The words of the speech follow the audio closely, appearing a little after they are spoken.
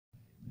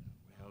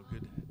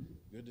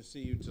Good to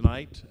see you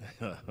tonight.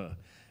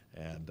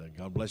 And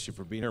God bless you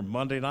for being here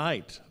Monday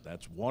night.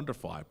 That's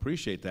wonderful. I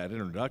appreciate that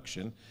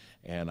introduction.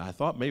 And I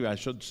thought maybe I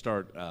should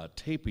start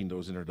taping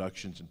those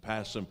introductions and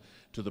pass them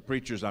to the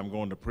preachers I'm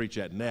going to preach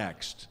at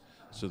next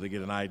so they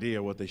get an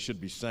idea what they should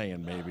be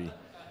saying maybe.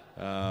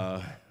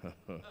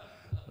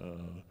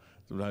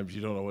 Sometimes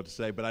you don't know what to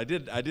say. But I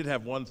did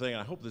have one thing.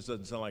 I hope this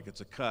doesn't sound like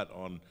it's a cut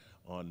on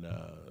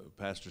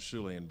Pastor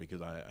Sulian,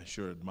 because I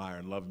sure admire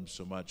and love him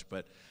so much.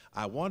 But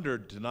I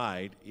wondered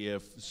tonight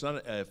if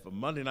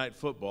Monday Night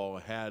Football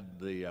had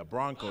the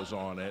Broncos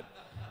on it,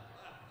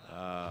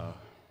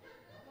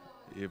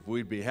 if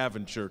we'd be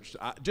having church.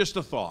 Just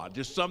a thought,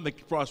 just something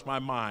that crossed my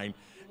mind,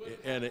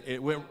 and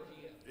it went.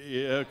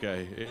 Yeah,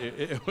 okay.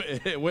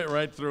 It went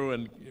right through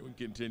and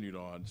continued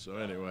on. So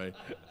anyway,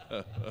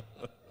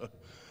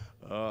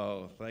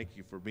 oh, thank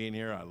you for being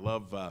here. I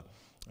love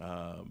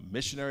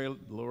Missionary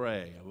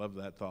Lorraine. I love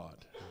that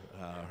thought.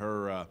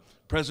 Her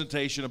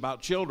presentation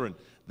about children,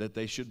 that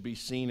they should be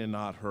seen and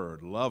not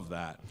heard. Love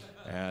that.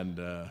 And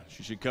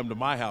she should come to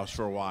my house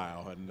for a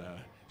while and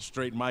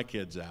straighten my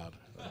kids out.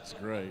 That's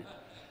great.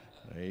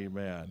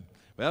 Amen.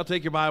 Well,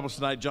 take your Bibles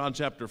tonight, John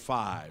chapter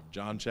 5.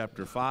 John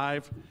chapter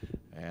 5.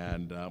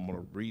 And I'm going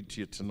to read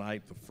to you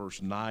tonight the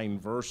first 9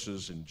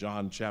 verses in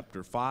John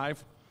chapter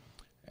 5.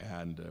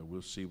 And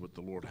we'll see what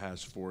the Lord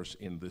has for us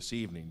in this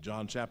evening.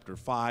 John chapter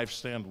 5,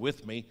 stand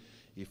with me,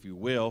 if you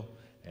will.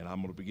 And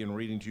I'm going to begin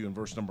reading to you in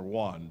verse number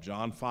 1.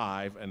 John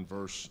 5 and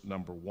verse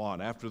number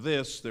 1. After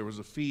this, there was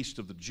a feast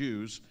of the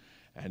Jews,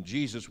 and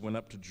Jesus went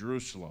up to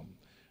Jerusalem.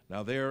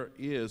 Now there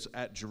is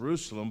at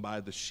Jerusalem by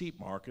the sheep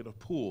market a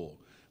pool,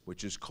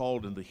 which is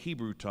called in the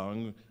Hebrew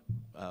tongue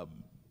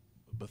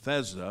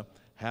Bethesda,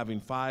 having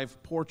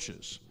 5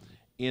 porches.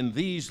 In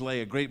these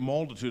lay a great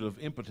multitude of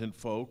impotent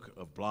folk,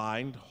 of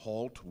blind,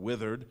 halt,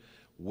 withered,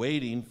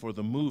 waiting for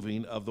the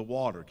moving of the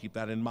water. Keep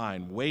that in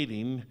mind,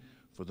 waiting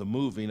for the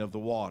moving of the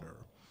water.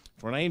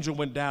 For an angel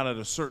went down at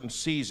a certain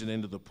season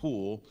into the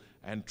pool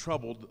and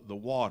troubled the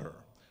water.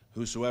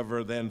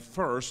 Whosoever then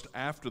first,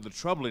 after the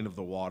troubling of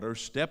the water,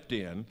 stepped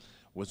in,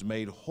 was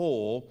made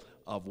whole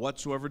of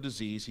whatsoever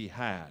disease he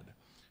had.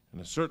 And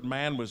a certain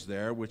man was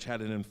there which had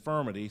an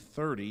infirmity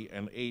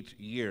 38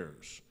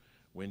 years.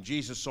 When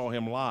Jesus saw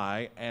him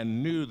lie,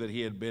 and knew that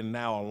he had been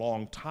now a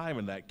long time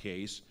in that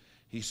case,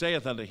 he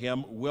saith unto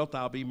him, Wilt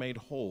thou be made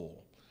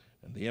whole?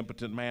 And the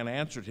impotent man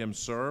answered him,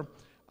 Sir,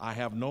 I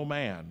have no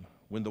man,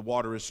 when the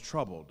water is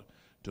troubled,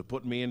 to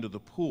put me into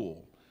the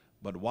pool.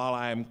 But while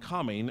I am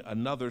coming,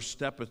 another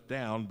steppeth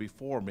down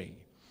before me.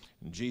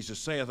 And Jesus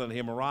saith unto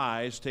him,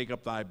 Arise, take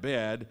up thy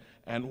bed,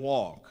 and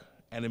walk.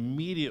 And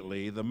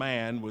immediately the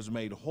man was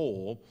made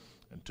whole,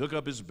 and took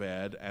up his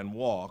bed, and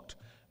walked.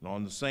 And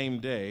on the same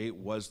day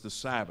was the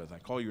Sabbath. I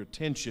call your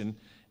attention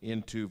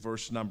into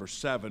verse number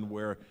 7,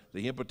 where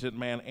the impotent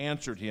man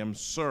answered him,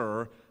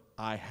 Sir,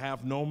 I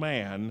have no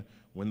man,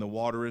 when the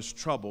water is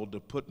troubled, to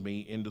put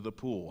me into the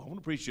pool. I want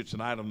to preach you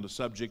tonight on the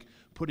subject,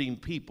 putting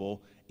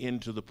people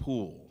into the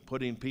pool.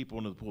 Putting people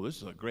into the pool.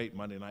 This is a great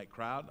Monday night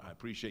crowd. I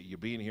appreciate you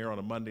being here on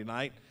a Monday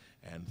night,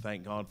 and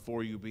thank God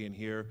for you being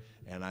here.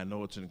 And I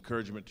know it's an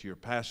encouragement to your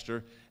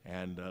pastor.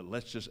 And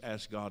let's just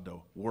ask God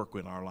to work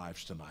in our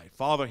lives tonight.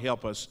 Father,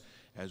 help us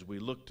as we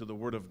look to the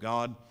Word of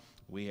God.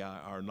 We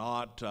are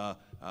not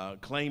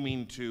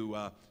claiming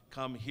to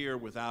come here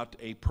without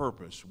a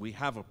purpose. We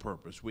have a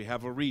purpose. We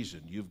have a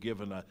reason. You've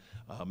given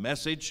a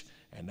message,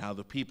 and now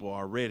the people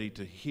are ready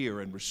to hear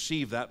and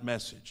receive that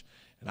message.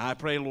 And I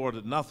pray, Lord,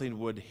 that nothing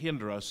would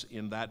hinder us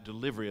in that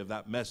delivery of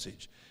that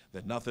message,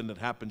 that nothing that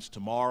happens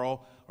tomorrow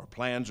or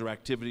plans or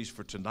activities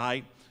for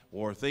tonight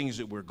or things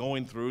that we're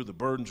going through, the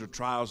burdens or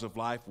trials of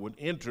life, would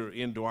enter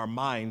into our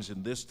minds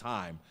in this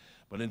time.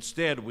 But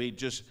instead, we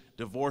just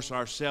divorce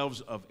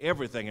ourselves of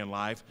everything in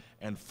life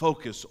and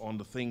focus on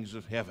the things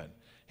of heaven.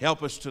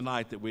 Help us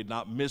tonight that we'd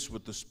not miss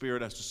what the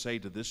Spirit has to say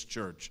to this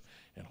church.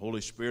 And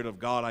Holy Spirit of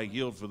God, I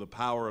yield for the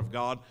power of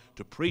God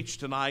to preach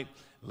tonight.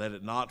 Let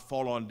it not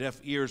fall on deaf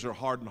ears or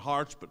hardened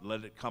hearts, but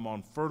let it come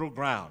on fertile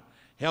ground.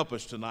 Help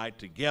us tonight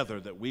together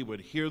that we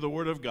would hear the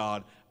Word of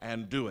God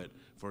and do it.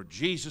 For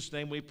Jesus'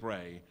 name we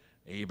pray.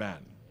 Amen.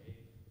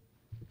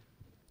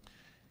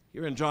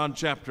 Here in John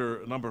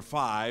chapter number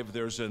 5,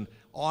 there's an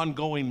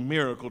ongoing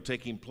miracle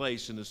taking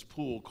place in this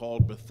pool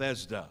called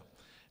Bethesda.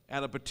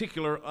 At a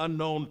particular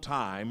unknown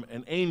time,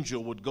 an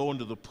angel would go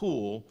into the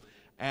pool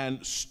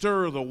and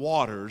stir the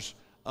waters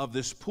of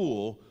this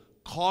pool,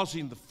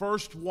 causing the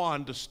first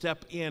one to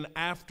step in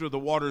after the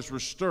waters were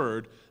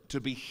stirred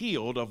to be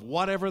healed of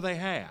whatever they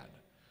had.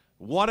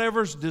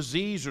 Whatever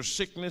disease or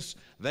sickness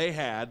they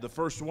had, the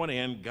first one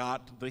in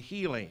got the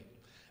healing.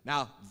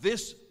 Now,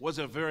 this was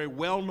a very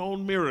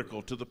well-known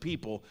miracle to the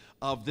people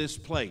of this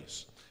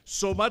place.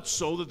 So much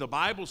so that the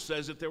Bible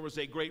says that there was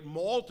a great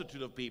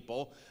multitude of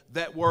people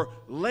that were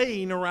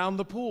laying around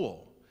the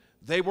pool.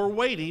 They were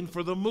waiting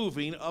for the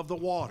moving of the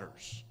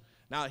waters.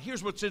 Now,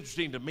 here's what's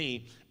interesting to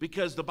me,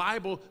 because the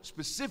Bible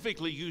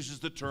specifically uses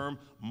the term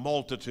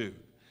multitude.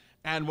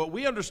 And what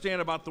we understand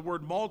about the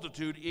word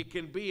multitude, it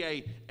can be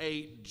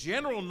a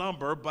general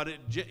number, but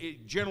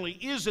it generally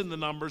is in the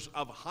numbers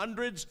of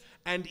hundreds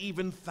and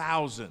even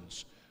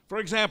thousands. For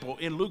example,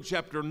 in Luke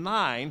chapter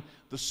 9,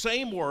 the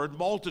same word,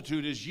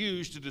 multitude, is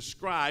used to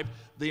describe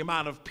the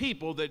amount of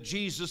people that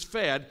Jesus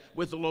fed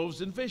with the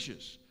loaves and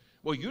fishes.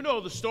 Well, you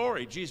know the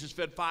story. Jesus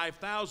fed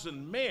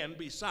 5,000 men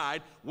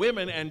beside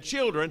women and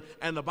children,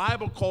 and the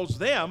Bible calls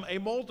them a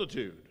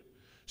multitude.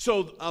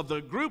 So of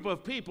the group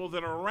of people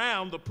that are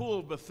around the pool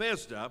of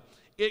Bethesda,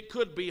 it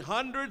could be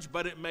hundreds,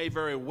 but it may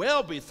very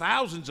well be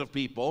thousands of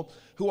people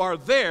who are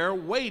there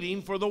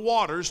waiting for the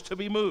waters to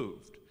be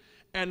moved.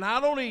 And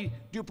not only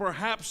do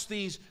perhaps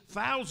these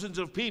thousands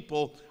of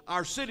people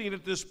are sitting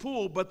at this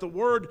pool, but the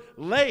word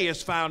lay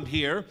is found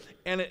here,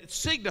 and it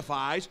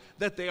signifies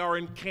that they are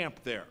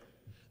encamped there.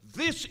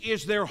 This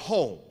is their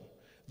home.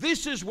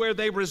 This is where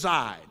they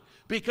reside.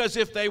 Because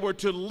if they were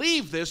to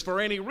leave this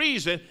for any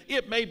reason,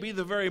 it may be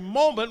the very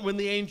moment when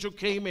the angel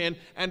came in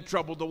and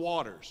troubled the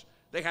waters.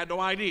 They had no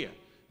idea.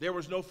 There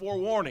was no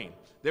forewarning.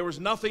 There was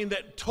nothing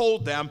that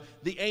told them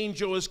the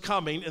angel is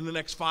coming in the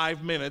next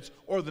 5 minutes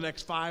or the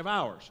next 5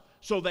 hours.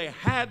 So they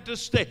had to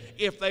stay.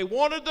 If they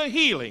wanted the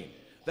healing,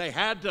 they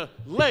had to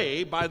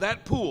lay by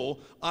that pool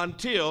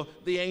until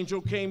the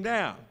angel came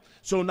down.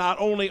 So not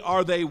only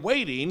are they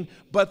waiting,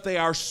 but they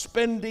are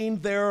spending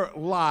their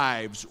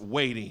lives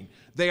waiting.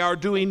 They are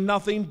doing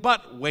nothing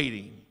but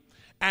waiting.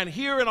 And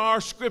here in our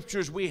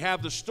scriptures, we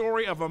have the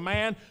story of a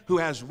man who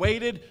has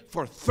waited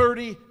for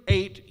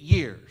 38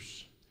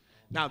 years.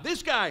 Now,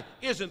 this guy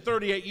isn't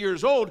 38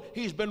 years old.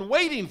 He's been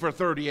waiting for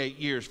 38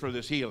 years for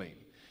this healing.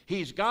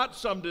 He's got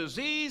some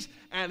disease,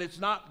 and it's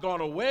not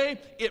gone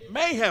away. It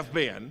may have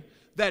been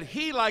that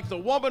he, like the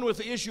woman with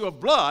the issue of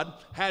blood,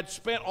 had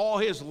spent all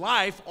his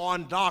life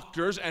on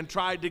doctors and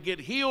tried to get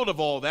healed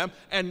of all them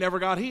and never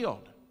got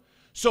healed.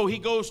 So he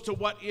goes to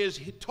what is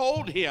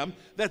told him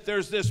that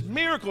there's this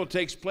miracle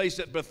takes place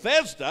at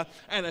Bethesda,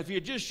 and if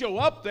you just show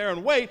up there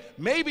and wait,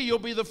 maybe you'll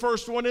be the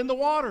first one in the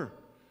water.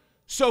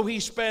 So he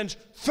spends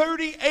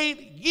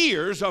 38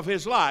 years of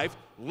his life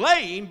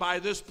laying by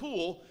this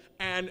pool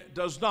and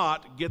does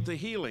not get the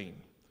healing.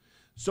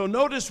 So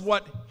notice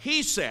what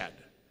he said,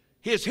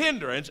 his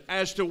hindrance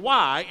as to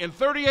why in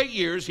 38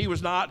 years he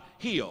was not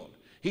healed.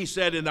 He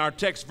said in our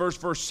text,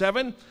 verse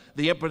 7,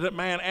 the impotent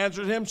man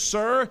answered him,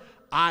 "Sir,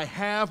 I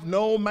have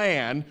no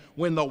man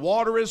when the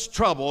water is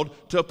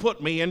troubled to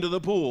put me into the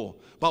pool.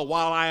 But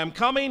while I am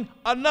coming,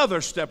 another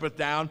steppeth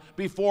down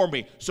before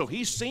me." So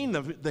he's seen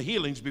the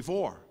healings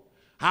before.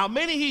 How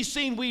many he's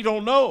seen, we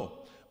don't know.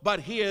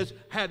 But he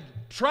had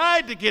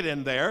tried to get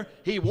in there.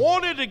 He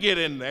wanted to get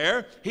in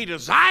there. He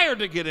desired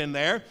to get in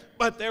there.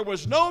 But there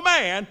was no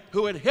man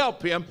who would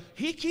help him.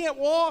 He can't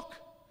walk.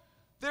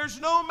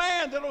 There's no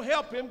man that will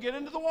help him get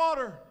into the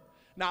water.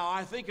 Now,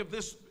 I think of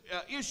this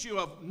issue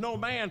of no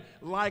man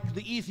like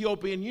the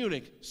Ethiopian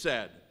eunuch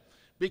said.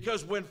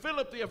 Because when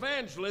Philip the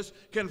evangelist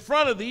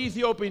confronted the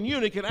Ethiopian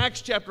eunuch in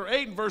Acts chapter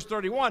 8 and verse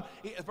 31,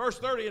 verse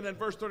 30 and then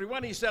verse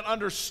 31, he said,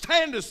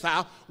 "Understandest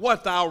thou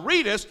what thou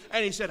readest?"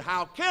 And he said,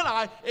 "How can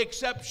I,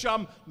 except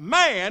some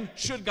man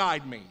should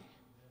guide me?"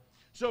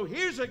 So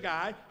here's a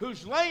guy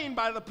who's laying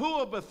by the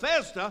pool of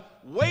Bethesda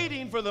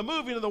waiting for the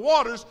moving of the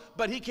waters,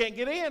 but he can't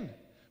get in,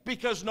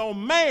 because no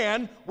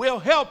man will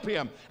help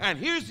him. And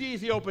here's the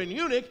Ethiopian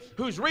eunuch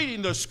who's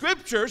reading the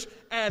scriptures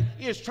and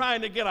is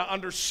trying to get an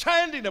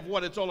understanding of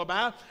what it's all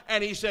about.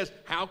 And he says,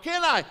 "How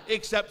can I,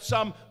 except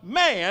some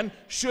man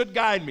should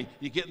guide me?"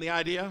 You getting the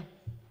idea?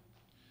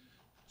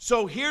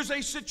 So here's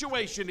a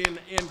situation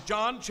in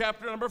John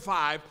chapter number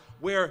 5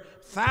 where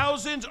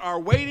thousands are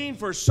waiting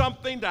for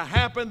something to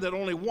happen that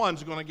only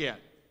one's going to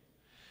get.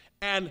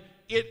 And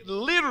it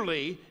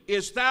literally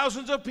is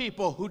thousands of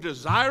people who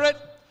desire it,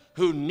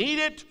 who need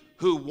it,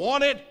 who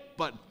want it,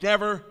 but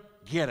never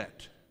get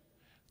it.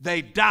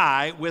 They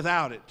die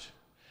without it.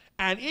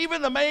 And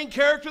even the main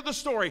character of the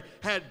story,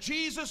 had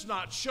Jesus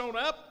not shown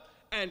up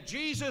and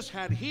Jesus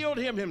had healed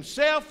him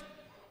himself,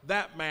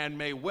 that man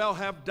may well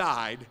have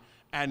died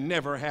and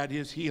never had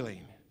his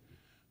healing.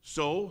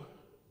 So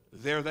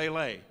there they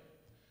lay,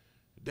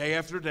 day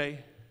after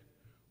day,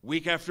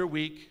 week after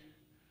week,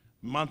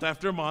 month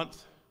after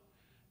month,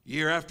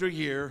 year after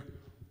year,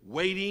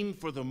 waiting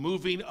for the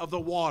moving of the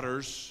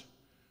waters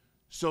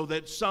so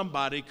that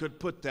somebody could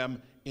put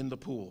them in the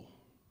pool.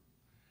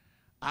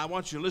 I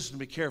want you to listen to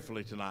me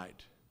carefully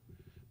tonight,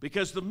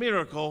 because the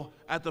miracle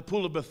at the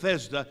pool of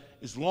Bethesda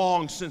is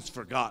long since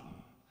forgotten.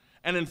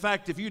 And in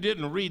fact, if you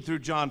didn't read through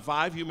John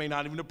 5, you may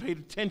not even have paid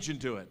attention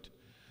to it.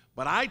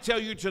 But I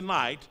tell you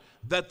tonight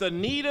that the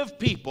need of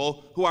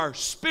people who are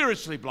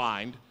spiritually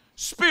blind,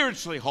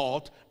 spiritually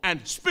halt,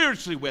 and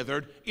spiritually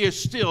withered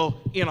is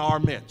still in our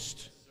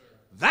midst.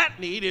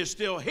 That need is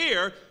still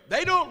here.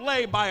 They don't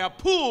lay by a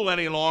pool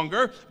any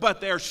longer,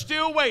 but they're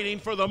still waiting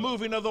for the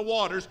moving of the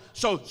waters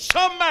so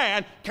some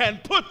man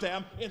can put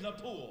them in the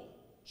pool.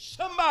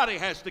 Somebody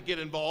has to get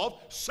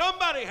involved.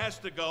 Somebody has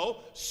to go.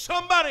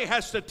 Somebody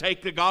has to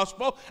take the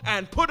gospel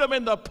and put them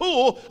in the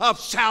pool of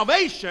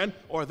salvation,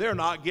 or they're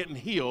not getting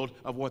healed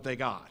of what they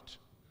got.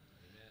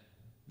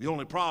 The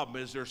only problem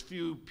is there's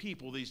few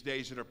people these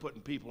days that are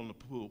putting people in the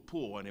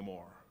pool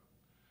anymore.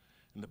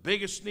 And the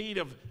biggest need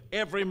of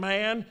every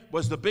man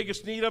was the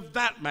biggest need of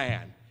that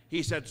man.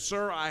 He said,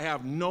 "Sir, I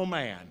have no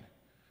man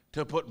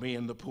to put me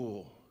in the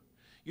pool."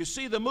 You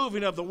see, the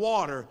moving of the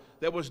water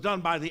that was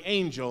done by the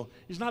angel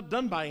is not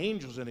done by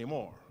angels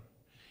anymore.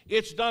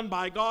 It's done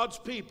by God's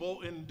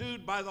people,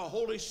 endued by the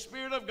Holy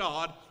Spirit of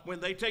God, when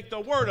they take the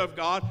Word of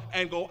God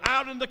and go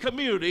out in the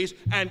communities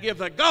and give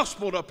the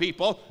gospel to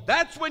people.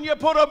 That's when you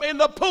put them in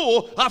the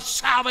pool of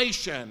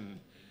salvation.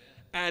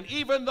 And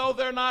even though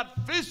they're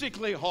not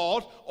physically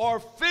halt or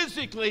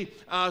physically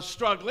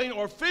struggling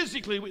or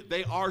physically,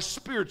 they are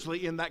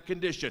spiritually in that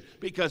condition,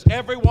 because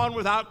everyone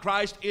without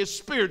Christ is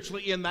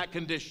spiritually in that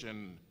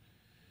condition.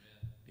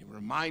 It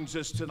reminds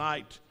us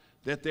tonight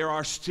that there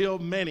are still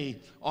many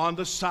on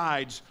the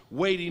sides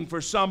waiting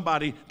for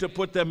somebody to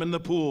put them in the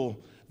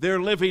pool.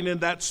 They're living in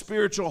that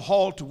spiritual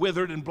halt,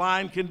 withered, and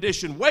blind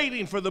condition,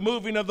 waiting for the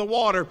moving of the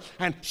water,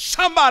 and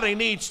somebody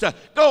needs to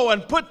go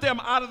and put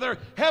them out of their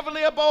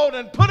heavenly abode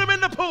and put them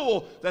in the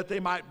pool that they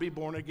might be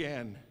born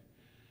again.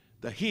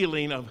 The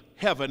healing of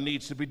heaven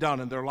needs to be done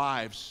in their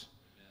lives.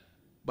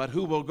 But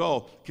who will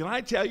go? Can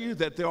I tell you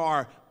that there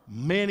are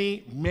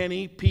many,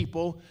 many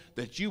people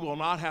that you will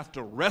not have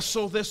to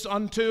wrestle this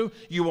unto.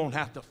 You won't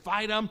have to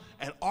fight them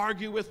and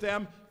argue with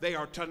them. They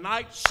are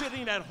tonight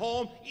sitting at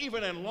home,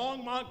 even in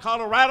Longmont,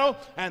 Colorado,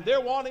 and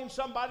they're wanting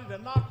somebody to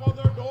knock on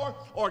their door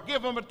or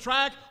give them a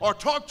tract or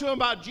talk to them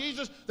about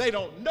Jesus. They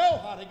don't know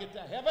how to get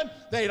to heaven.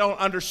 They don't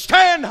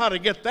understand how to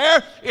get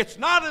there. It's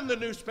not in the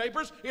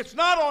newspapers. It's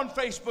not on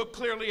Facebook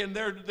clearly in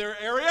their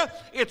area.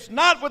 It's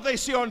not what they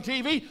see on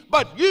TV,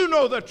 but you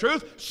know the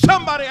truth.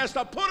 Somebody has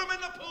to put them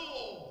in the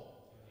pool.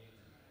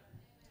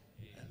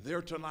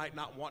 They're tonight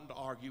not wanting to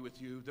argue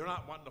with you. They're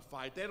not wanting to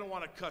fight. They don't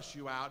want to cuss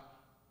you out.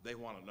 They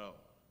want to know.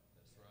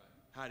 That's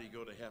right. How do you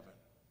go to heaven?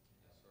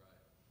 That's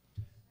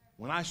right.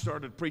 When I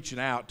started preaching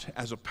out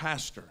as a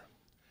pastor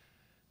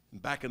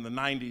back in the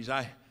 90s,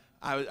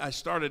 I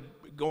started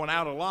going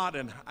out a lot,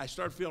 and I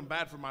started feeling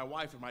bad for my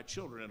wife and my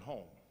children at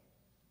home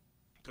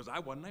because I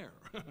wasn't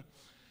there.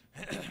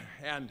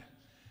 And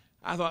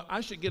I thought I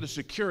should get a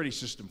security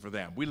system for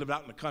them. We lived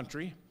out in the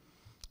country.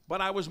 But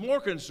I was more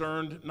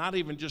concerned, not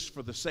even just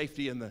for the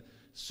safety and the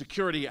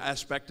security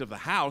aspect of the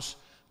house,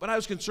 but I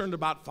was concerned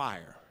about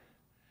fire.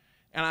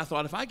 And I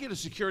thought, if I get a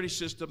security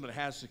system that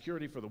has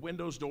security for the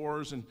windows,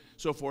 doors, and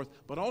so forth,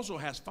 but also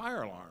has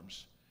fire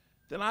alarms,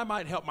 then I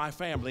might help my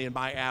family in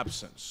my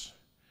absence.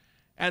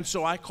 And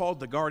so I called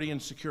the Guardian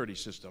Security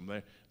System,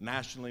 the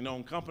nationally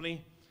known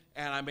company,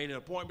 and I made an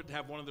appointment to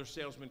have one of their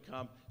salesmen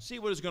come, see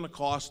what it's going to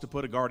cost to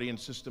put a Guardian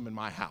system in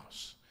my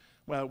house.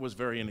 Well, it was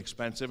very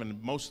inexpensive,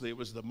 and mostly it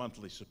was the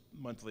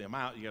monthly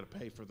amount you got to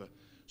pay for the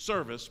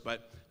service,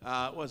 but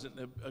it wasn't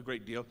a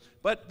great deal.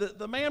 But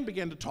the man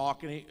began to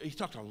talk, and he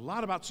talked a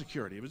lot about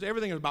security.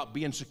 Everything was about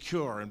being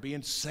secure and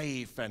being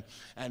safe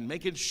and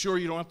making sure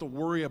you don't have to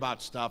worry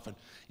about stuff. And,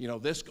 you know,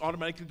 this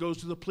automatically goes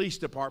to the police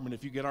department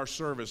if you get our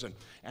service.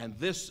 And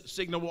this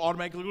signal will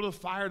automatically go to the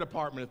fire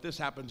department if this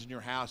happens in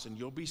your house, and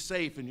you'll be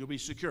safe and you'll be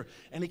secure.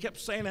 And he kept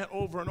saying that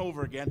over and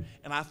over again,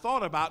 and I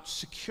thought about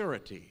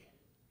security.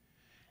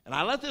 And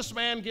I let this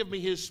man give me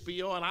his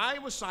spiel, and I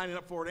was signing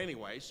up for it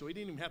anyway, so he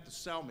didn't even have to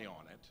sell me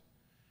on it.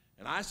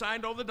 And I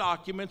signed all the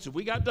documents, and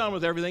we got done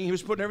with everything. He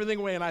was putting everything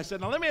away, and I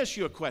said, now let me ask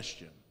you a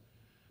question.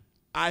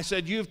 I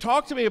said, you've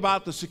talked to me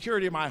about the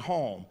security of my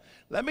home.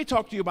 Let me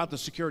talk to you about the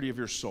security of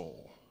your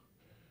soul.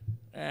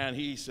 And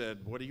he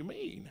said, what do you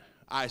mean?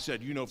 I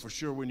said, you know for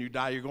sure when you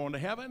die you're going to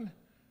heaven?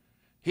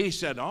 He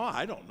said, oh,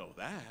 I don't know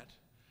that.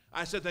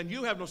 I said, then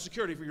you have no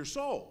security for your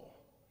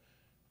soul.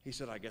 He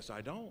said, I guess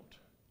I don't.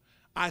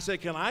 I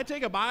said, can I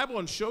take a Bible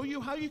and show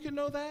you how you can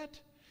know that?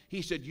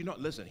 He said,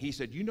 listen, he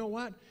said, you know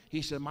what?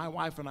 He said, my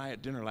wife and I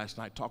at dinner last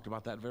night talked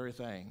about that very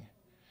thing.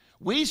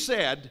 We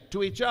said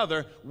to each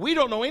other, we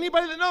don't know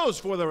anybody that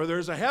knows whether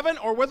there's a heaven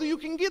or whether you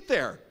can get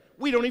there.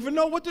 We don't even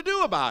know what to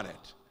do about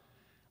it.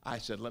 I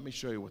said, let me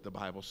show you what the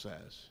Bible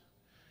says.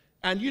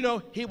 And, you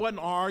know, he wasn't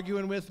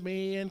arguing with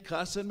me and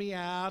cussing me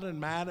out and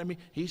mad at me.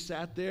 He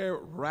sat there,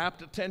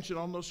 wrapped attention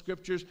on those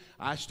scriptures.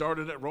 I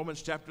started at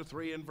Romans chapter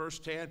 3 and verse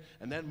 10,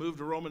 and then moved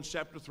to Romans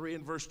chapter 3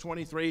 and verse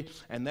 23,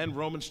 and then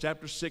Romans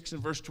chapter 6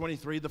 and verse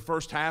 23, the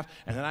first half,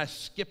 and then I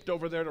skipped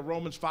over there to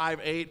Romans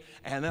 5:8,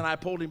 and then I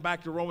pulled him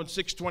back to Romans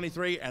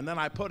 6:23, and then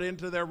I put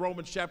into there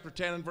Romans chapter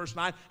 10 and verse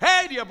 9.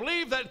 Hey, do you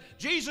believe that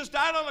Jesus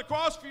died on the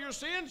cross for your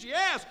sins?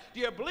 Yes. Do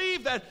you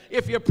believe that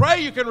if you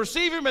pray you can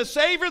receive him as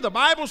Savior? The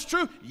Bible's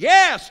true? Yes.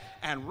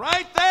 And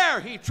right there,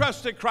 he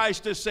trusted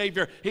Christ as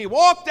Savior. He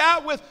walked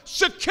out with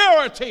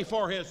security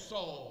for his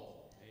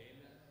soul.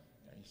 Amen.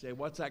 And you say,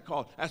 what's that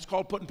called? That's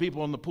called putting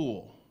people in the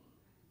pool.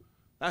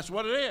 That's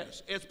what it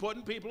is. It's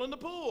putting people in the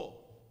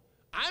pool.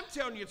 I'm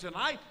telling you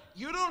tonight,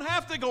 you don't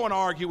have to go and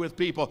argue with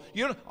people.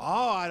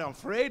 I'm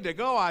afraid to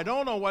go. I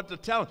don't know what to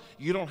tell them.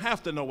 You don't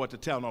have to know what to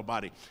tell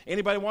nobody.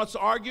 Anybody wants to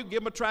argue, give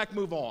them a tract,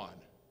 move on.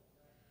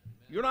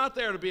 You're not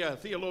there to be a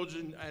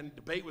theologian and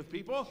debate with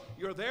people.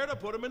 You're there to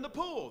put them in the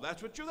pool.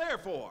 That's what you're there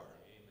for.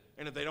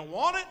 And if they don't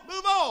want it,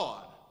 move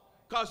on.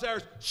 because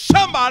there's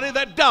somebody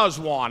that does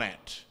want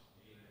it.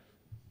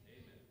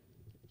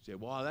 You say,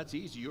 well, that's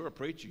easy. You're a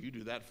preacher. You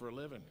do that for a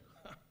living.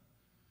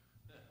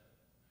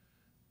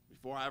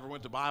 Before I ever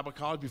went to Bible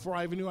college, before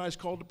I even knew I was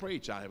called to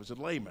preach, I was a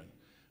layman.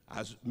 I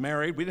was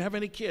married. We didn't have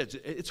any kids.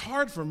 It's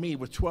hard for me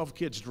with 12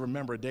 kids to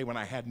remember a day when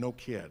I had no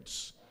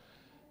kids.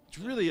 It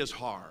really is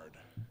hard.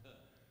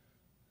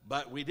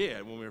 But we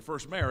did. When we were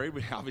first married,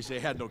 we obviously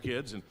had no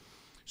kids. And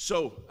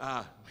so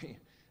it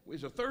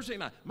was a Thursday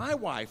night. My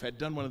wife had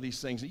done one of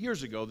these things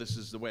years ago. This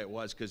is the way it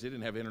was because they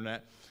didn't have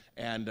internet.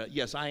 And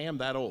yes, I am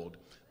that old.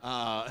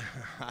 I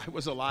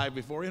was alive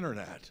before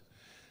internet.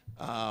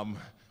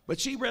 But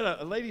she read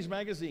a ladies'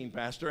 magazine,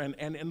 Pastor,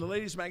 and in the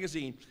ladies'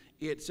 magazine,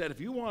 it said, if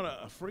you want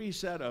a free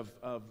set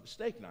of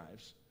steak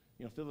knives,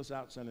 fill this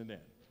out, send it in.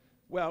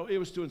 Well, it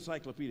was to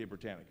Encyclopedia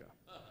Britannica.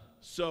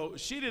 So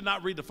she did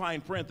not read the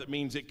fine print that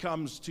means it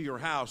comes to your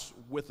house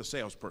with a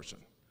salesperson.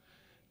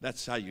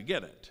 That's how you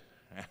get it.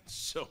 And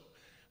so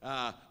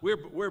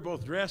we're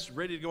both dressed,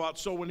 ready to go out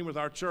soul winning with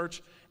our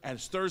church, and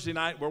it's Thursday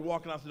night. We're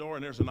walking out the door,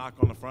 and there's a knock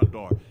on the front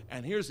door.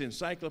 And here's the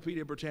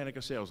Encyclopedia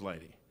Britannica sales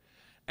lady.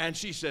 And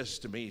she says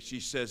to me, she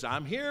says,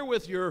 I'm here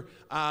with your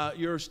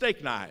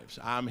steak knives.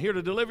 I'm here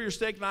to deliver your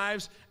steak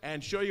knives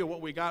and show you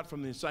what we got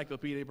from the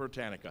Encyclopedia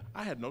Britannica.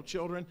 I had no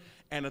children,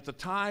 and at the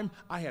time,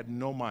 I had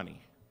no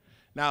money.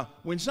 Now,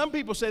 when some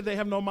people say they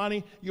have no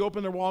money, you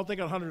open their wallet, they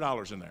got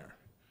 $100 in there.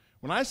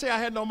 When I say I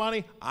had no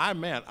money, I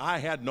meant I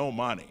had no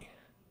money.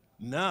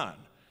 None.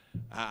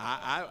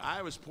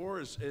 I was poor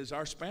as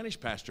our Spanish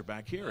pastor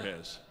back here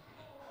is.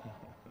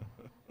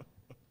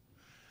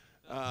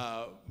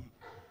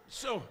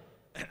 So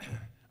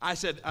I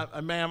said,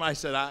 ma'am,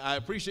 I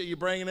appreciate you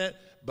bringing it,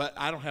 but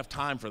I don't have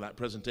time for that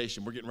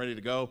presentation. We're getting ready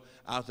to go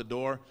out the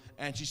door.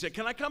 And she said,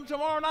 can I come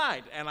tomorrow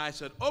night? And I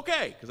said,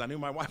 okay, because I knew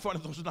my wife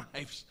wanted those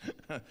knives.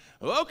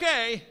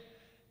 Okay.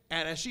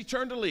 And as she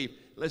turned to leave,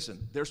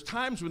 listen, there's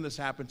times when this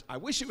happens. I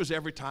wish it was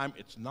every time.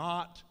 It's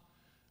not.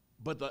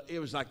 But it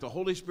was like the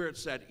Holy Spirit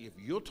said, if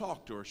you'll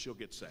talk to her, she'll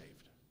get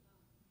saved.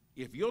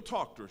 If you'll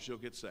talk to her, she'll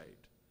get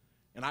saved.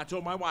 And I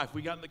told my wife,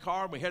 we got in the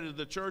car, and we headed to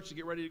the church to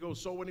get ready to go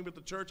soul winning with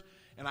the church.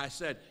 And I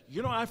said,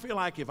 I feel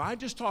like if I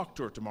just talk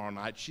to her tomorrow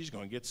night, she's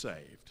going to get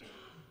saved.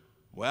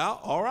 Well,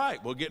 all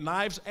right, we'll get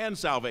knives and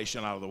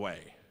salvation out of the way.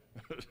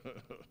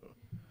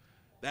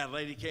 That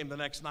lady came the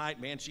next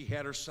night. Man, she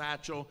had her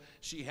satchel.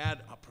 She had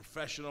a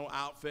professional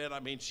outfit.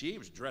 I mean, she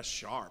was dressed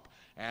sharp.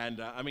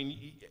 And,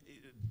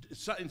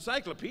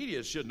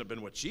 encyclopedias shouldn't have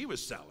been what she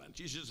was selling.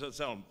 She should have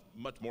selling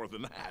much more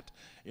than that,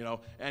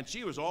 And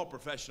she was all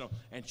professional.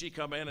 And she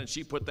come in and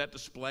she put that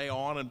display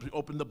on and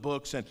opened the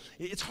books. And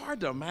it's hard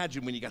to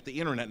imagine when you got the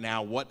internet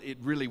now what it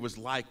really was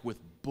like with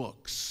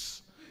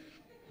books.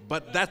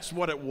 But that's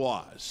what it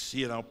was,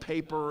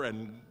 paper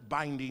and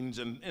bindings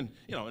and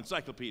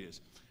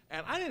encyclopedias.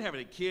 And I didn't have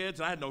any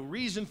kids, and I had no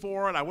reason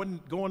for it. I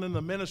wasn't going in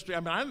the ministry. I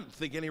didn't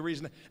think any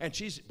reason. And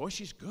she's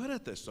good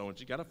at this, though. And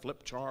she got a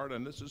flip chart,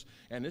 and this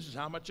is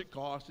how much it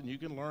costs, and you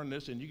can learn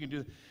this, and you can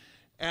do.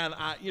 And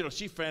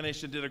she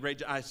finished and did a great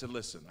job. I said,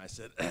 listen,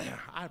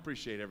 I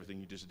appreciate everything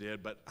you just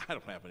did, but I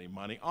don't have any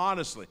money.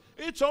 Honestly,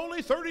 it's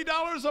only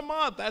 $30 a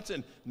month. That's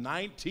in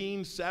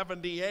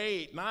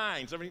 1978,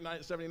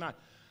 79.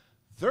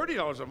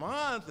 $30 a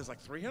month is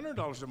like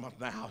 $300 a month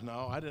now.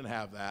 No, I didn't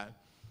have that.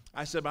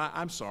 I said,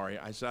 I'm sorry.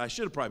 I said, I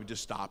should have probably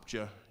just stopped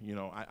you.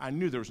 I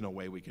knew there was no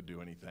way we could do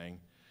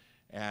anything.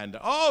 And,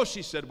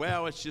 she said,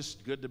 well, it's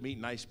just good to meet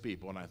nice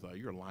people. And I thought,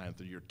 you're lying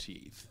through your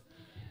teeth.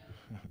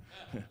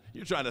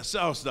 You're trying to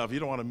sell stuff. You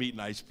don't want to meet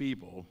nice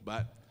people.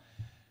 But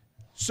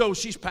so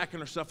she's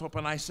packing her stuff up,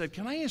 and I said,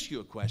 can I ask you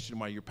a question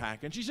while you're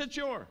packing? She said,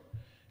 sure.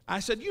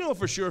 I said,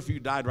 for sure if you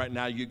died right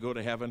now, you'd go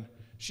to heaven?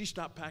 She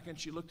stopped packing.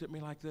 She looked at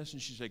me like this,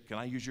 and she said, can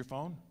I use your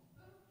phone?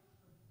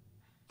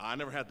 I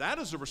never had that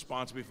as a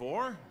response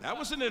before. That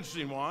was an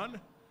interesting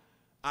one.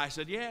 I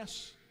said,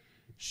 yes.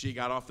 She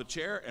got off the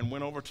chair and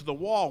went over to the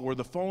wall where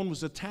the phone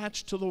was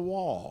attached to the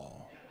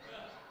wall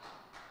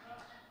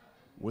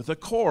with a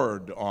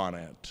cord on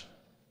it.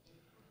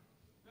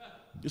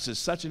 This is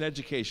such an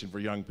education for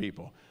young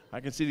people. I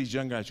can see these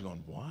young guys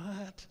going,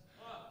 what?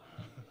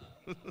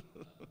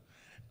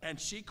 And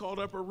she called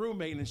up her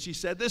roommate and she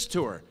said this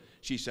to her.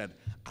 She said,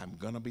 I'm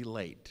going to be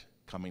late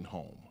coming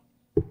home.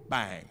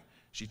 Bang.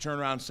 She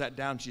turned around and sat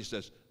down. She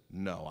says,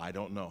 no, I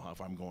don't know if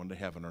I'm going to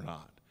heaven or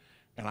not.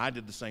 And I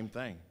did the same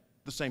thing.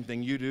 The same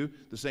thing you do,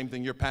 the same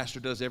thing your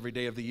pastor does every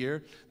day of the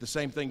year, the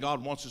same thing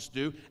God wants us to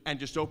do, and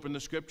just open the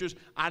scriptures.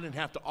 I didn't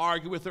have to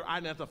argue with her. I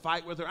didn't have to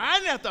fight with her. I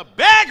didn't have to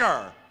beg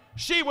her.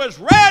 She was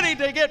ready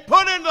to get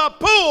put in the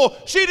pool.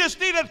 She just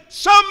needed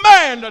some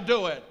man to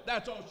do it.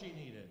 That's all she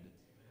needed.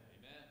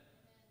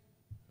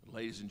 Amen.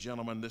 Ladies and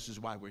gentlemen, this is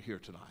why we're here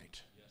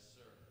tonight.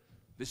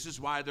 This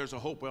is why there's a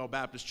Hopewell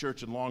Baptist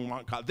Church in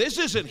Longmont College. This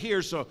isn't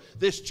here so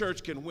this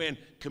church can win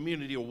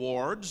community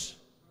awards.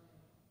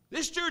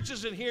 This church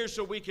isn't here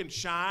so we can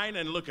shine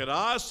and look at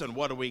us and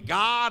what do we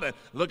got and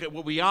look at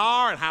what we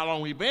are and how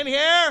long we've been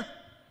here.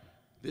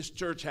 This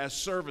church has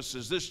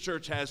services. This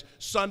church has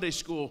Sunday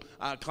school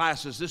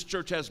classes. This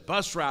church has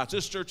bus routes.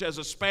 This church has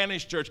a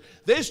Spanish church.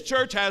 This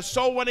church has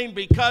soul winning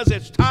because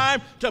it's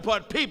time to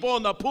put people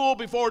in the pool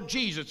before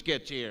Jesus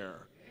gets here.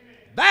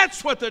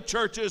 That's what the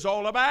church is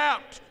all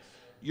about.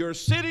 You're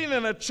sitting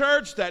in a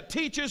church that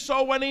teaches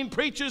soul winning,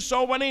 preaches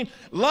soul winning,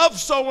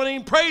 loves soul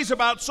winning, prays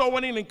about soul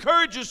winning,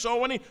 encourages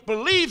soul winning,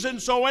 believes in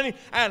soul winning,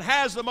 and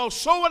has the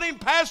most soul winning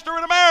pastor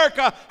in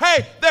America.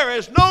 Hey, there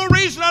is no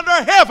reason under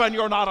heaven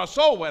you're not a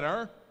soul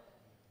winner.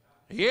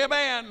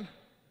 Amen.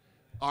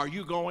 Are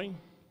you going?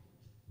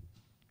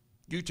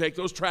 Do you take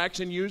those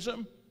tracts and use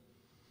them?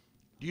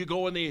 Do you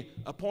go in the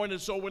appointed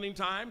soul winning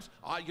times?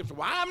 You say,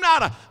 well, I'm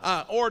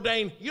not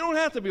ordained. You don't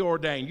have to be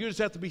ordained. You just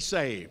have to be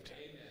saved.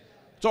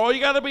 So all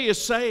you got to be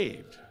is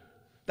saved.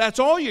 That's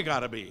all you got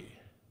to be.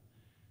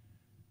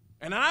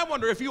 And I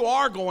wonder if you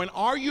are going,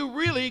 are you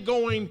really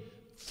going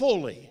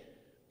fully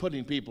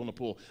putting people in the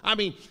pool? I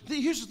mean,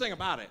 here's the thing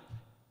about it.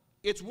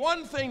 It's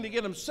one thing to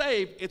get them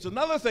saved. It's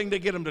another thing to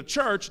get them to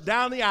church,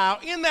 down the aisle,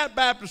 in that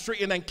baptistry,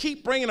 and then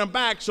keep bringing them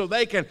back so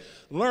they can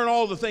learn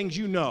all the things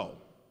you know.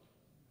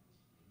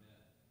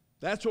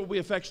 That's what we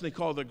affectionately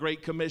call the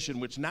Great Commission,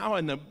 which now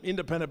in the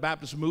independent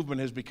Baptist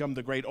movement has become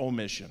the Great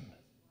Omission.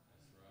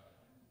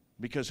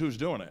 Because who's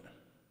doing it?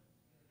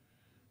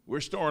 We're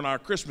storing our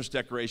Christmas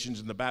decorations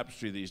in the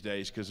baptistry these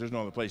days because there's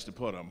no other place to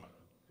put them.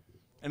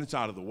 And it's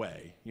out of the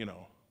way, you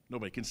know.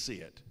 Nobody can see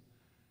it.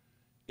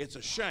 It's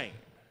a shame.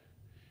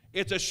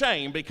 It's a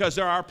shame because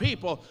there are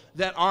people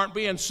that aren't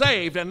being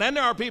saved, and then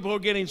there are people who are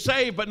getting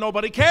saved, but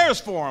nobody cares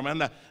for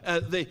them.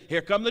 And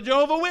here come the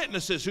Jehovah's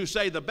Witnesses who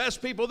say the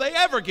best people they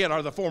ever get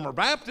are the former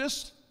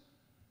Baptists.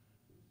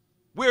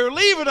 We're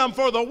leaving them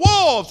for the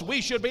wolves.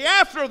 We should be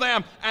after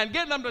them and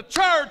getting them to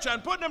church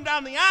and putting them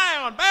down the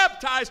aisle and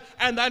baptized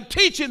and then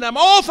teaching them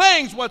all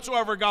things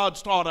whatsoever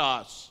God's taught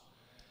us.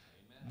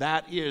 Amen.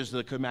 That is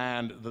the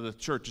command that the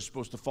church is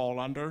supposed to fall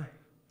under.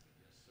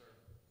 Yes,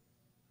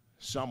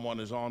 someone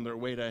is on their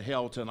way to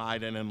hell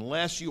tonight, and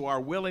unless you are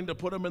willing to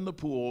put them in the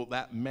pool,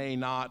 that may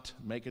not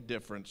make a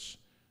difference.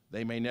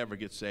 They may never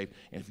get saved.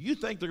 And if you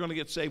think they're going to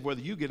get saved whether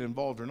you get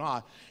involved or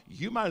not,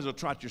 you might as well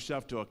trot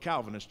yourself to a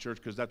Calvinist church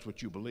because that's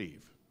what you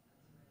believe.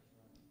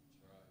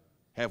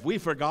 Have we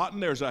forgotten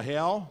there's a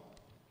hell?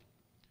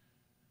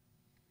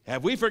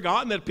 Have we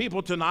forgotten that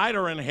people tonight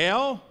are in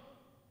hell?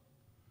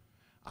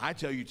 I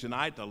tell you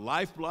tonight, the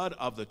lifeblood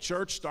of the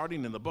church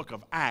starting in the book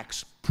of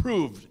Acts,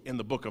 proved in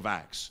the book of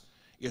Acts,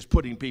 is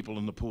putting people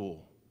in the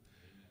pool.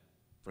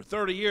 For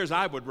 30 years,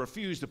 I would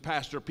refuse to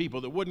pastor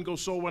people that wouldn't go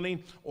soul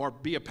winning or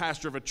be a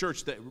pastor of a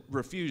church that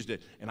refused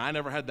it. And I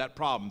never had that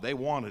problem. They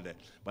wanted it.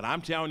 But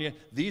I'm telling you,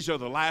 these are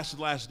the last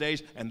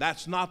days, and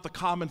that's not the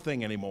common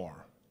thing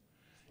anymore.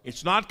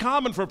 It's not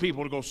common for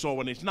people to go soul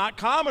winning. It's not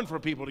common for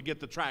people to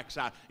get the tracts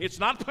out. It's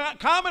not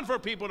common for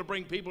people to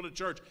bring people to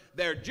church.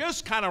 They're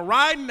just kind of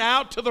riding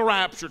out till the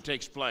rapture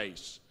takes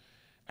place.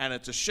 And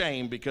it's a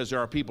shame because there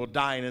are people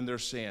dying in their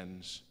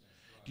sins.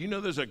 Do you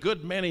know there's a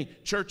good many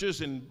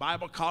churches and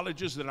Bible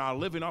colleges that are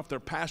living off their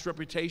past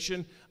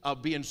reputation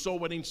of being soul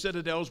winning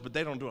citadels, but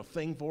they don't do a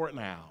thing for it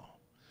now?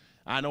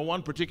 I know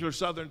one particular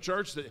southern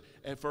church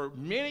that for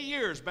many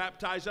years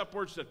baptized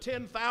upwards to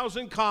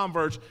 10,000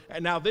 converts,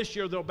 and now this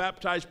year they'll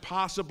baptize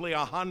possibly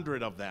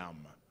 100 of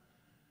them.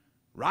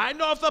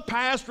 Riding off the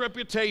past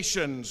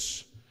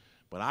reputations.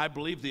 But I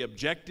believe the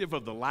objective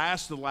of the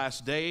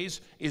last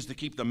days is to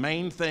keep the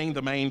main thing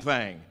the main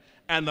thing.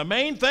 And the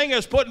main thing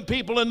is putting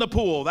people in the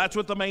pool. That's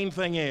what the main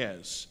thing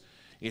is.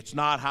 It's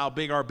not how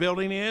big our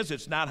building is.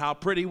 It's not how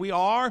pretty we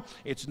are.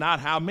 It's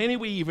not how many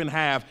we even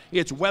have.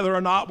 It's whether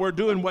or not we're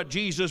doing what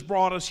Jesus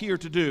brought us here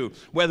to do.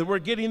 Whether we're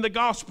getting the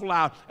gospel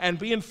out and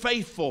being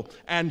faithful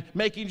and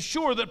making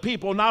sure that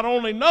people not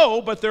only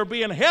know, but they're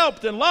being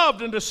helped and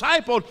loved and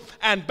discipled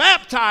and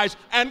baptized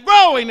and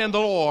growing in the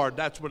Lord.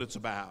 That's what it's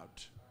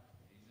about.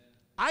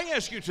 I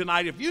ask you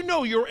tonight, if you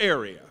know your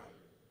area,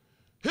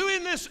 who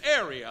in this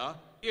area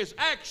is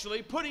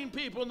actually putting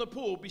people in the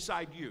pool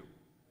beside you?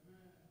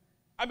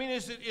 I mean,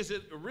 is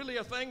it really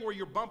a thing where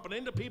you're bumping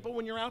into people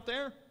when you're out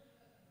there?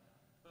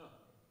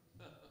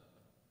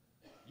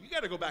 You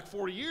got to go back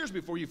 40 years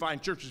before you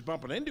find churches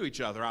bumping into each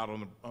other out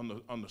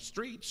on the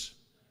streets.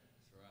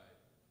 That's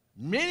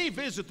right. Many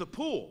visit the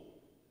pool,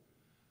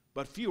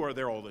 but few are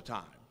there all the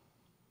time.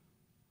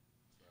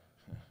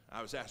 Right.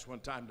 I was asked one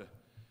time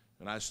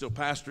when I was still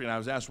pastoring, I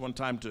was asked one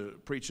time to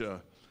preach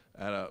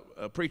at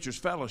a preacher's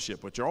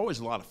fellowship, which are always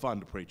a lot of fun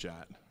to preach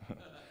at.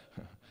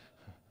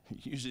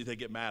 Usually they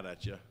get mad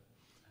at you.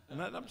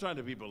 And I'm trying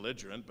to be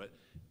belligerent, but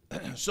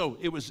so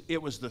it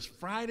was this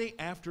Friday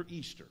after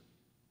Easter.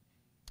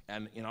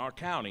 And in our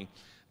county,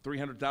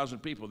 300,000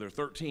 people, there are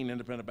 13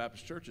 independent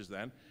Baptist churches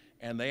then,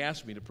 and they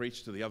asked me to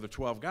preach to the other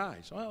 12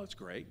 guys. Well, that's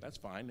great. That's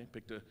fine. They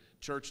picked a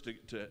church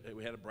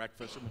we had a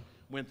breakfast and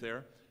went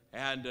there.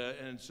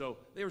 And so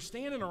they were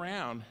standing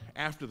around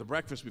after the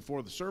breakfast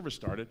before the service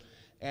started,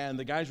 and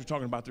the guys were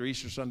talking about their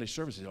Easter Sunday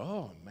service. They said,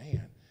 oh,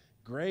 man,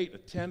 great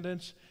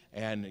attendance.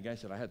 And the guy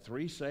said, I had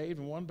 3 saved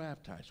and 1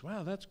 baptized.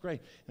 Wow, that's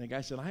great. And the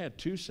guy said, I had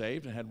 2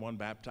 saved and had 1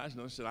 baptized.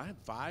 Another said, I had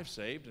 5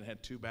 saved and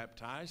had 2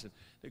 baptized. And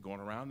they're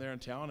going around there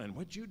and telling, and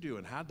what'd you do?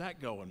 And how'd that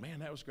go? And man,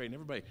 that was great. And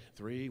everybody,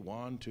 3,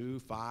 1, 2,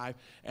 5.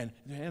 And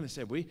they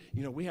said, we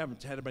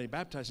haven't had anybody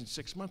baptized in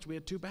 6 months. We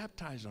had 2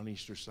 baptized on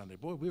Easter Sunday.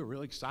 Boy, we were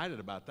really excited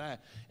about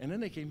that. And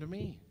then they came to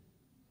me.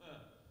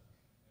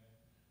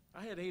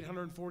 I had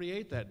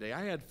 848 that day.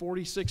 I had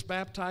 46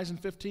 baptized and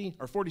 15,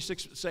 or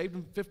 46 saved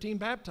and 15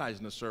 baptized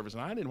in the service,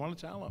 and I didn't want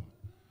to tell them.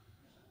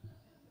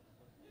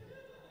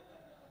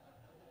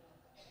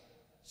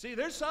 See,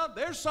 there's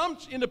some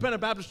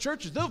independent Baptist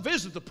churches, they'll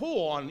visit the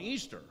pool on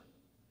Easter,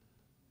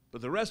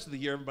 but the rest of the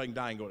year, everybody can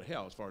die and go to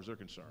hell as far as they're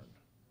concerned.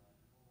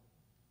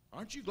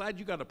 Aren't you glad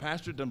you got a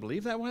pastor that doesn't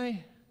believe that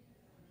way?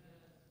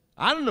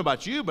 I don't know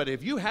about you, but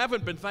if you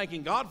haven't been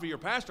thanking God for your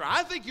pastor,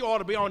 I think you ought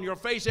to be on your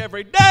face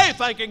every day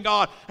thanking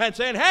God and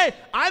saying, hey,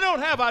 I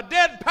don't have a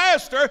dead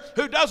pastor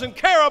who doesn't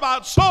care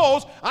about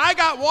souls. I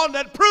got one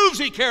that proves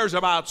he cares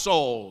about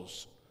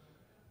souls.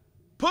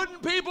 Putting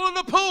people in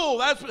the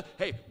pool.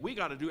 Hey, we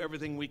got to do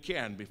everything we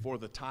can before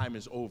the time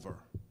is over.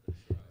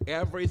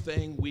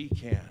 Everything we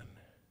can.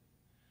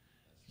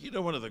 You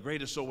know, one of the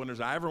greatest soul winners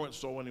I ever went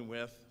soul winning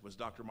with was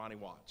Dr. Monty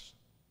Watts.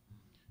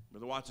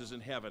 Brother Watts is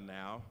in heaven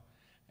now.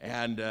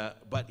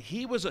 But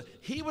he was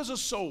a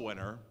soul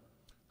winner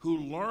who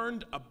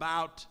learned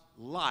about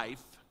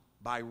life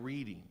by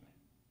reading.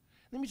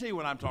 Let me tell you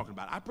what I'm talking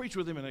about. I preached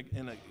with him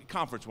in a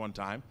conference one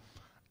time,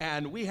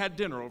 and we had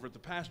dinner over at the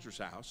pastor's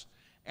house,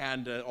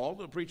 and all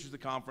the preachers of the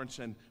conference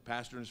and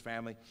pastor and his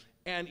family,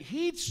 and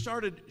he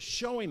started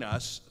showing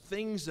us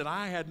things that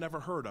I had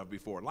never heard of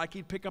before. Like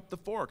he'd pick up the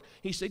fork.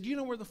 He said, you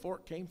know where the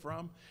fork came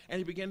from? And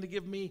he began to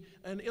give me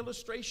an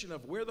illustration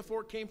of where the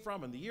fork came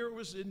from and the year it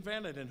was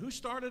invented and who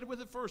started with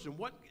it first and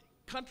what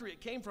country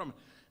it came from.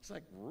 It's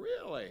like,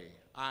 really?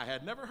 I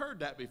had never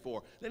heard that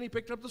before. Then he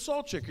picked up the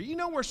salt shaker. You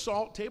know where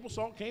table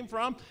salt came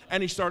from?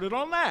 And he started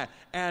on that.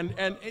 And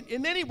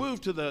then he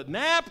moved to the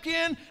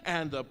napkin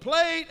and the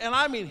plate. And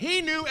I mean,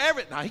 he knew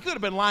everything. Now, he could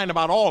have been lying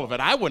about all of it.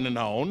 I wouldn't have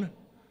known.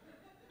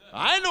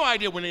 I had no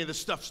idea when any of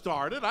this stuff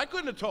started. I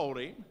couldn't have told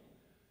him.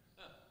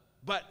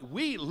 But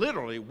we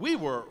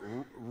were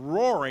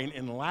roaring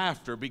in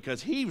laughter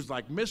because he was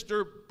like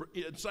Mr.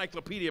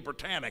 Encyclopedia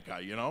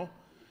Britannica, you know.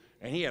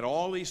 And he had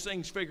all these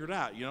things figured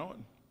out, you know.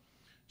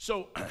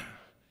 So a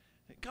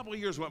couple of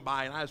years went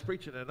by, and I was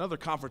preaching at another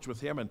conference with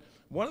him. And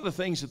one of the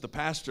things that the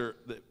pastor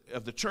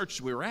of the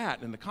church we were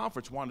at in the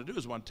conference wanted to do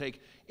is want to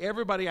take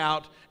everybody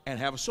out and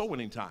have a soul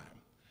winning time.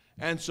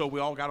 And so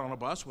we all got on a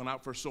bus, went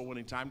out for a soul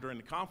winning time during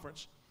the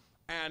conference.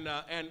 And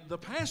the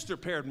pastor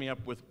paired me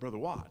up with Brother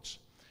Watts.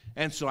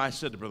 And so I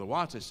said to Brother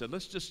Watts, I said,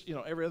 let's just,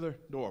 every other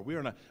door. We're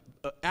in an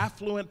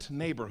affluent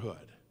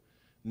neighborhood,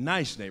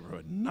 nice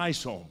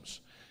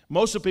homes.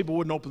 Most of the people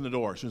wouldn't open the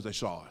door as soon as they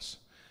saw us,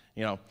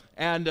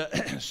 And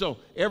so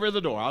every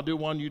other door, I'll do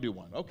one, you do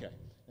one. Okay,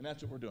 and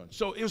that's what we're doing.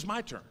 So it was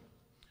my turn.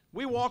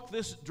 We walk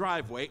this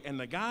driveway, and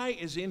the guy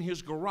is in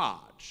his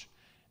garage.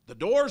 The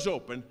door's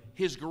open.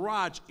 His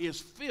garage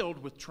is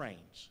filled with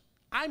trains.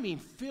 I mean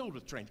filled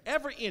with trains.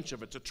 Every inch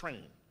of it's a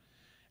train.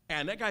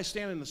 And that guy's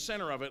standing in the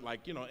center of it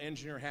like,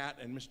 engineer hat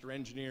and Mr.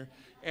 Engineer.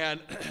 And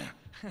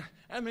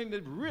I mean,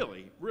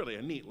 really, really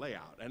a neat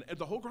layout. And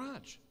the whole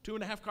garage,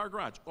 2.5-car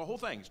garage, the whole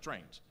thing is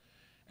trains.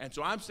 And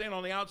so I'm standing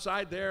on the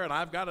outside there, and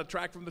I've got a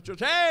tract from the church.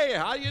 Hey,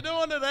 how you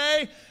doing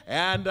today?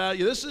 And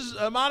this is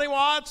Monty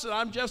Watts, and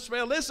I'm Jeff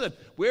Smale. Listen,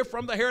 we're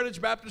from the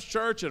Heritage Baptist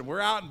Church, and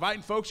we're out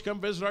inviting folks to come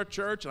visit our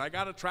church. And I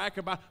got a tract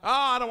about,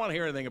 I don't want to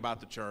hear anything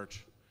about the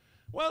church.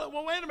 Well,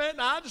 wait a minute.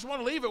 Now, I just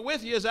want to leave it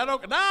with you. Is that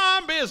okay? No,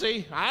 I'm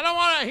busy. I don't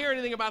want to hear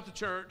anything about the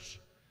church.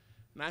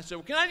 And I said,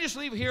 well, can I just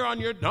leave it here on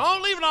your,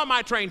 don't leave it on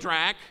my train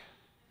track.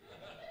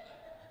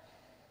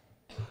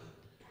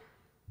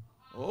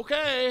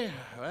 Okay,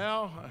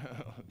 well,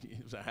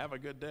 have a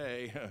good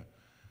day.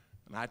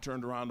 And I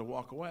turned around to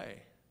walk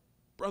away.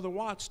 Brother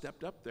Watts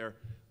stepped up there,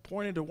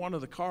 pointed to one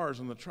of the cars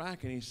on the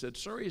track, and he said,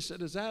 sir, is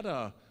that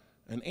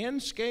an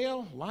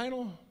N-scale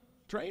Lionel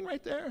train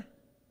right there?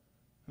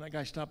 And that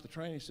guy stopped the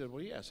train. He said,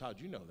 well, yes, how'd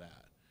you know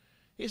that?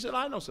 He said,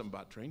 I know something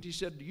about trains. He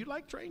said, do you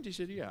like trains? He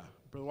said, yeah.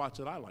 Brother Watts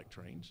said, I like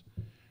trains.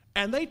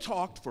 And they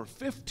talked for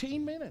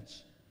 15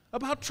 minutes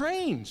about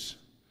trains,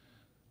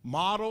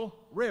 model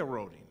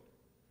railroading.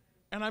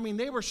 And I mean,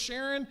 they were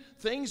sharing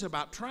things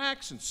about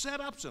tracks and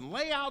setups and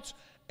layouts,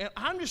 and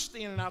I'm just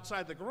standing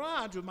outside the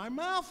garage with my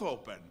mouth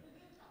open.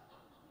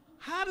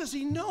 How does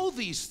he know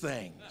these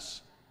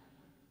things?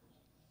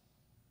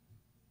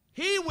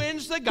 He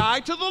wins the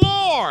guy to the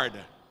Lord.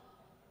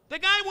 The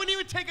guy wouldn't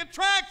even take a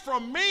track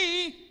from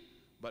me,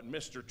 but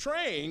Mr.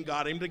 Train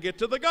got him to get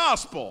to the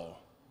gospel.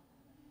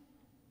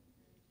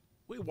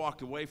 We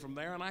walked away from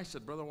there, and I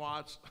said, Brother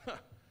Watts,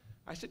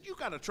 I said, you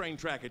got a train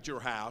track at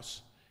your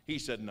house? He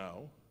said,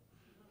 no.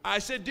 I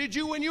said, did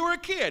you when you were a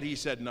kid? He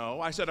said,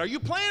 no. I said, are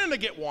you planning to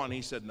get one?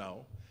 He said,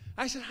 no.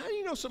 I said, how do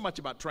you know so much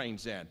about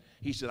trains then?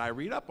 He said, I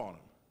read up on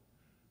them.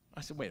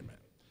 I said, wait a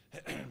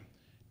minute.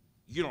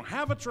 You don't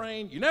have a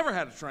train. You never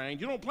had a train.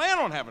 You don't plan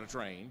on having a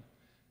train.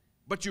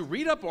 But you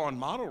read up on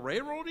model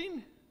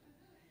railroading?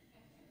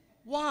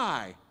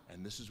 Why?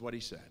 And this is what he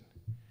said.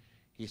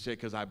 He said,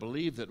 because I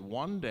believe that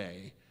one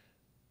day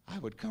I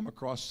would come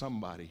across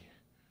somebody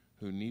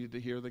who needed to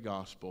hear the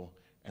gospel,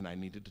 and I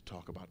needed to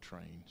talk about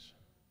trains.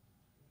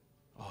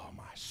 Oh,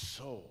 my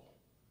soul.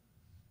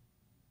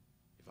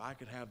 If I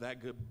could have that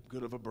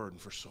good of a burden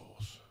for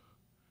souls,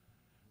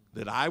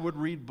 that I would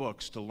read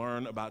books to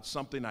learn about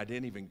something I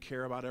didn't even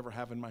care about ever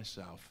having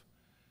myself,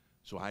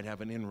 so I'd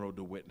have an inroad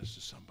to witness to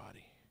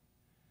somebody.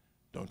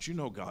 Don't you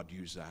know God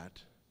used that?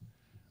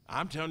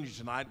 I'm telling you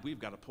tonight, we've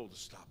got to pull the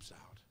stops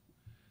out.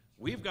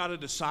 We've got to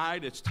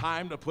decide it's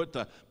time to put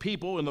the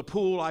people in the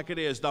pool like it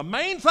is. The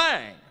main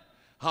thing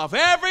of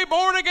every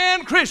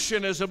born-again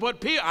Christian is to put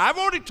people. I've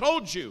already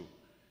told you,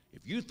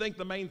 if you think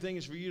the main thing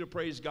is for you to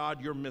praise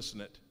God, you're missing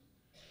it.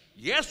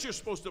 Yes, you're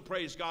supposed to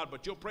praise God,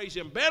 but you'll praise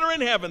Him better in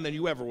heaven than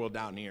you ever will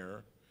down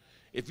here.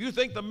 If you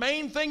think the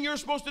main thing you're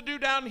supposed to do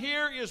down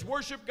here is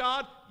worship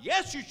God,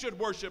 yes, you should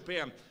worship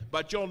Him,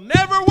 but you'll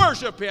never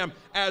worship Him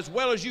as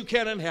well as you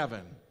can in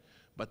heaven.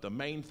 But the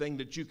main thing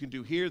that you can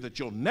do here that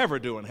you'll never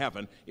do in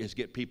heaven is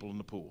get people in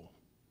the pool.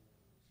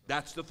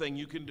 That's the thing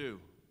you can do.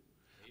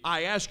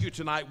 I ask you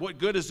tonight, what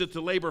good is it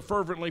to labor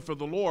fervently for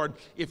the Lord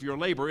if your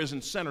labor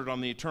isn't centered on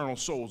the eternal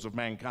souls of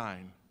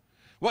mankind?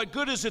 What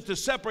good is it to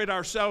separate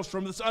ourselves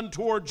from this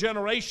untoward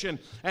generation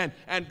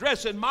and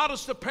dress in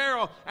modest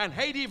apparel and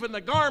hate even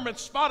the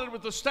garments spotted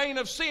with the stain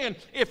of sin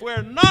if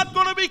we're not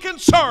going to be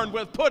concerned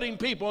with putting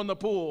people in the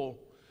pool?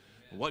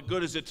 What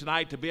good is it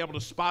tonight to be able to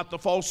spot the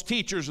false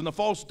teachers and the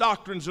false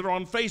doctrines that are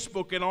on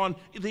Facebook and on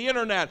the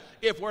internet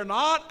if we're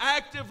not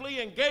actively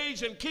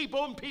engaged in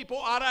keeping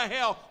people out of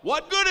hell?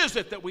 What good is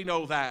it that we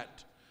know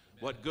that?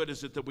 What good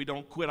is it that we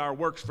don't quit our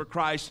works for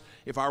Christ?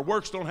 If our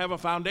works don't have a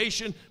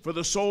foundation for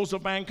the souls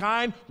of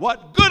mankind,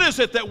 what good is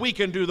it that we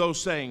can do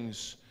those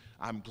things?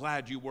 I'm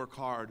glad you work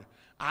hard.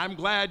 I'm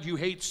glad you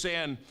hate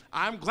sin.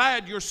 I'm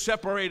glad you're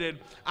separated.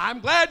 I'm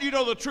glad you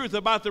know the truth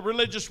about the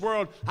religious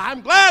world. I'm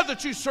glad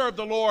that you serve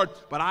the Lord.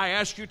 But I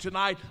ask you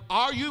tonight,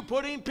 are you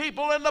putting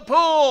people in the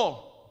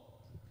pool?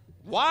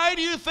 Why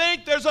do you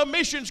think there's a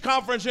missions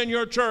conference in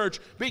your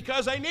church?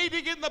 Because they need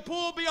to get in the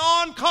pool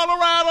beyond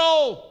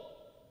Colorado.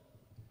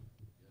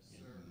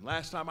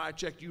 Last time I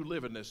checked, you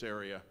live in this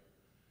area.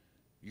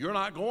 You're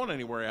not going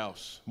anywhere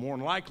else, more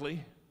than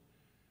likely.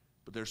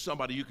 But there's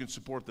somebody you can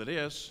support that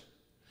is.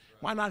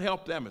 Why not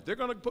help them? If they're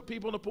going to put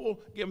people in the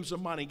pool, give them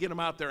some money, get them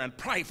out there and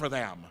pray for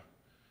them.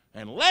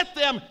 And let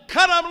them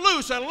cut them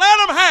loose and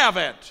let them have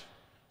it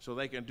so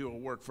they can do a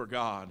work for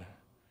God.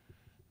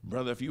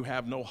 Brother, if you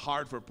have no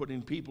heart for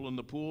putting people in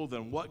the pool,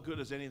 then what good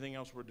is anything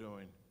else we're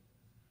doing?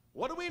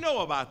 What do we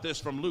know about this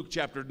from Luke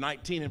chapter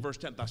 19 and verse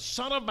 10? The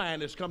Son of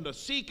Man has come to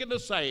seek and to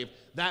save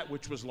that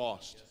which was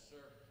lost. Yes, sir.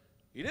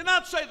 He did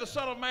not say the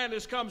Son of Man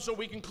has come so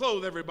we can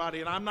clothe everybody,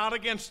 and I'm not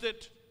against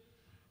it.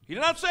 He did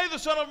not say the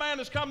Son of Man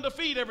has come to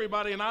feed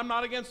everybody, and I'm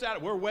not against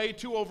that. We're way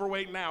too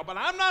overweight now, but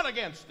I'm not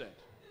against it.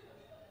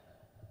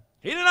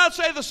 He did not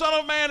say the Son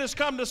of Man has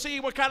come to see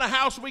what kind of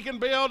house we can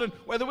build and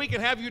whether we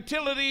can have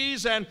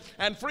utilities and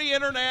free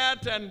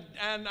internet and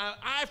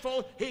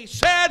iPhone. He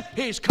said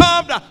He's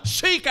come to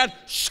seek and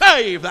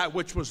save that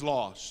which was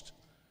lost.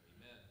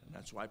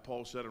 That's why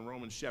Paul said in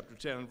Romans chapter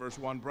 10 and verse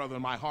 1,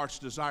 brethren, my heart's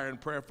desire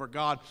and prayer for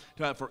God,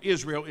 for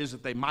Israel, is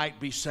that they might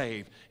be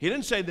saved. He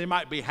didn't say they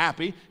might be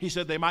happy. He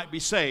said they might be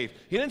saved.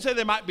 He didn't say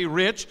they might be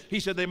rich. He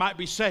said they might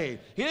be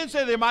saved. He didn't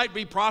say they might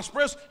be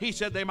prosperous. He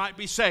said they might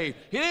be saved.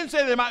 He didn't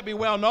say they might be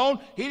well known.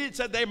 He didn't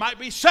say they might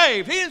be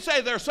saved. He didn't say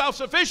they're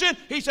self-sufficient.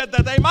 He said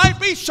that they might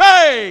be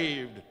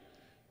saved.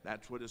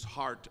 That's what his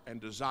heart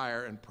and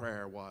desire and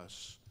prayer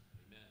was.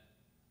 Amen.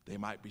 They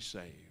might be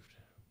saved.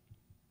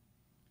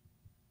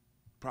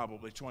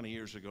 Probably 20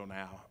 years ago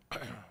now,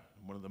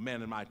 one of the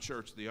men in my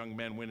church, the young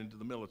men, went into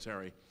the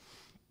military.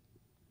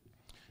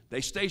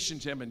 They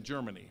stationed him in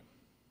Germany.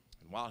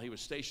 And while he was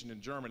stationed in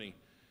Germany,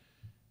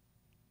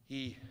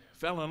 he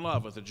fell in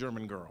love with a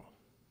German girl.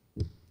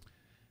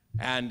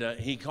 And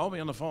he called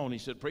me on the phone. He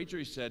said, preacher,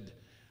 he said,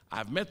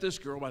 I've met this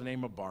girl by the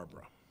name of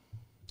Barbara.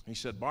 He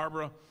said,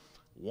 Barbara,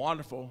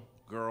 wonderful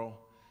girl.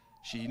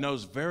 She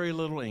knows very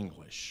little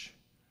English.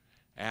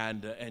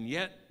 And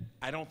yet,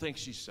 I don't think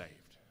she's saved.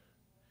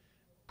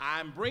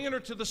 I'm bringing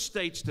her to the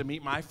States to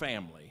meet my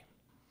family.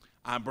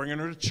 I'm bringing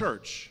her to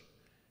church.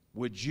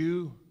 Would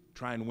you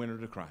try and win her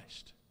to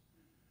Christ?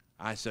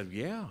 I said,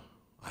 yeah,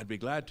 I'd be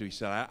glad to. He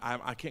said,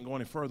 I can't go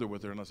any further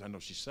with her unless I know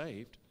she's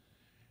saved.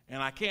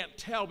 And I can't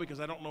tell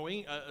because I don't know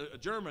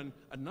German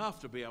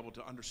enough to be able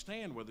to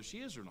understand whether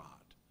she is or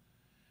not.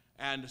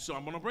 And so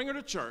I'm going to bring her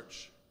to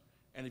church.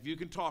 And if you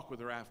can talk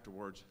with her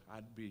afterwards,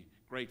 I'd be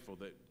grateful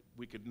that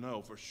we could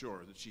know for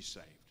sure that she's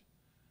saved.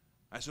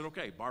 I said,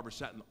 okay. Barbara's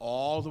sitting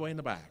all the way in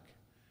the back.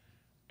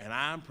 And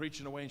I'm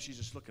preaching away, and she's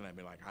just looking at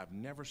me like, I've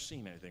never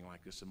seen anything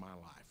like this in my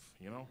life.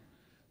 You know,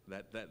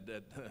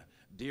 that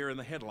deer in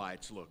the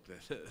headlights look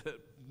that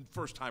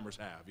first-timers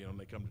have, you know, when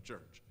they come to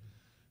church.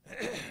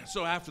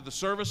 So after the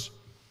service,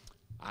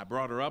 I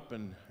brought her up,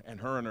 and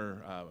her and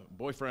her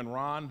boyfriend,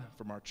 Ron,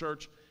 from our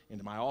church,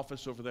 into my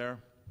office over there.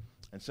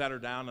 and sat her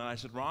down, and I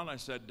said, Ron, I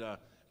said,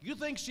 you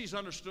think she's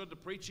understood the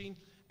preaching?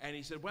 And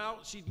he said, well,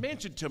 she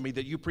mentioned to me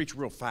that you preach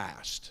real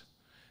fast.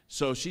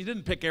 So she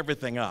didn't pick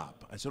everything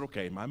up. I said,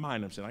 okay, in my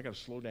mind, I'm saying, I got to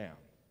slow down.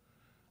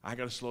 I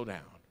got to slow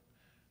down.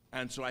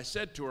 And so I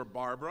said to her,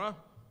 Barbara,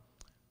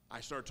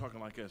 I started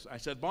talking like this. I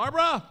said,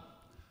 Barbara,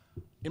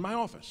 in my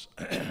office,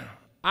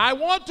 I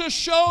want to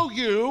show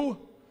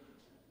you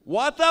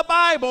what the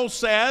Bible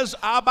says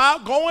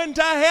about going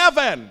to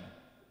heaven.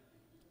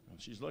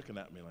 And she's looking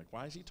at me like,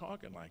 why is he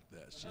talking like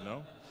this, you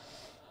know?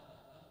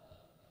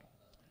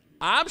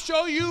 I'm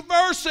showing you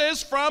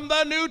verses from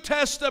the New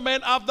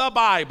Testament of the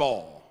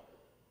Bible.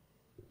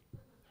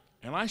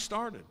 And I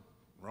started,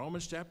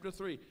 Romans chapter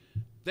 3.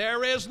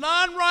 There is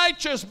none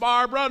righteous,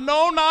 Barbara,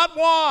 no, not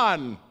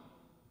one.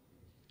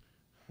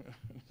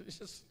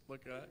 Just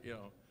look at, you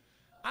know.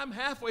 I'm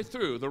halfway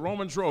through the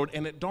Romans road,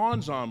 and it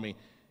dawns on me,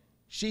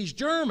 she's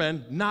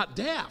German, not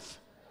deaf.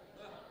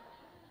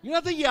 You don't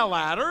have to yell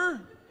at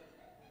her.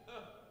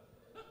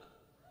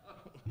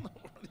 What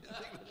do you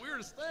think the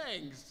weirdest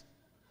things?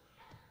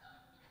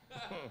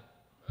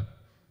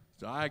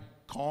 So I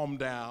calmed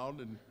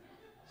down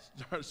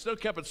and still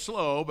kept it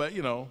slow, but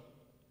you know,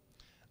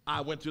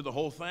 I went through the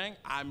whole thing.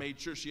 I made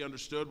sure she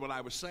understood what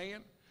I was saying,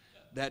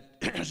 that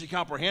she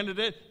comprehended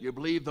it. You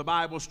believe the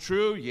Bible's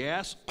true?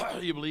 Yes.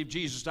 You believe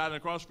Jesus died on the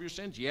cross for your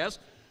sins? Yes.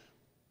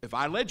 If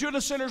I led you in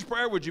a sinner's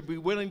prayer, would you be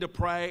willing to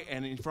pray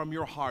and from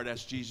your heart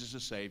ask Jesus to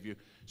save you?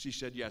 She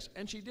said yes,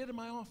 and she did in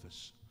my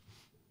office.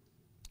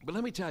 But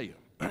let me tell you,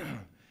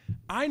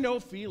 I know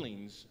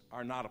feelings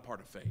are not a part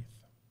of faith.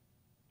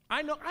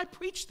 I know, I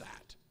preached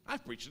that.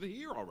 I've preached it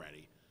here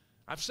already.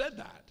 I've said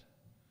that.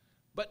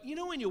 But you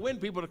know, when you win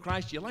people to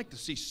Christ, you like to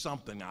see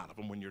something out of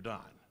them when you're done.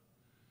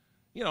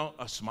 You know,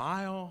 a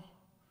smile,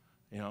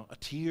 you know, a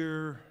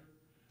tear,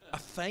 a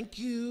thank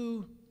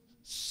you,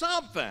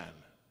 something.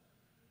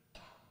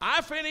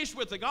 I finished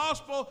with the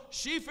gospel.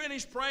 She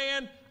finished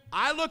praying.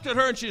 I looked at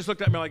her, and she just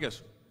looked at me like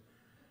this.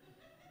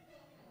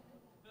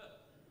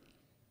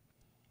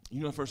 You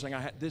know the first thing I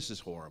had? This is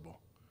horrible.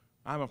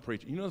 I'm a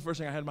preacher. You know the first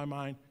thing I had in my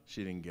mind?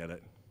 She didn't get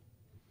it.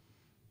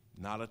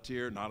 Not a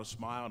tear, not a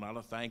smile, not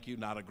a thank you,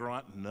 not a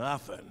grunt,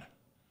 nothing.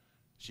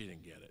 She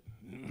didn't get it.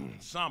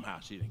 Somehow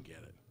she didn't get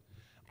it.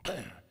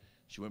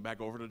 She went back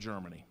over to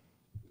Germany.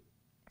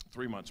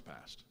 3 months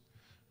passed.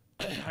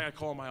 I got a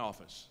call in my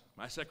office.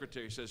 My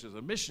secretary says there's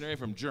a missionary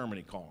from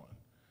Germany calling.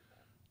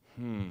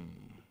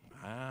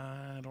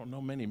 I don't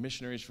know many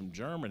missionaries from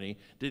Germany.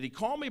 Did he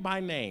call me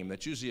by name?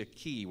 That's usually a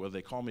key, whether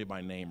they call me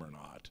by name or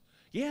not.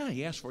 Yeah,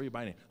 he asked for you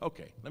by name.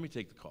 Okay, let me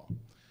take the call.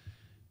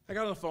 I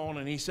got on the phone,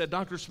 and he said,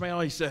 Dr. Smale,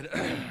 he said,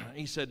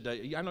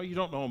 I know you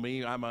don't know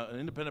me. I'm an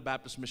independent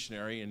Baptist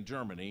missionary in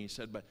Germany. He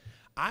said, but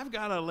I've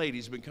got a lady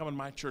who's been coming to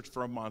my church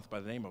for a month by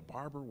the name of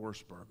Barbara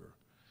Wurzberger.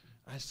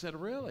 I said,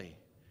 really?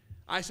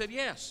 I said,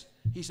 yes.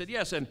 He said,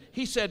 yes. And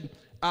he said,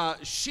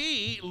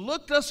 she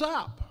looked us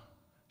up.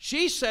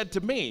 She said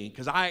to me,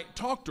 because I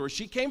talked to her,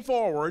 she came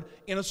forward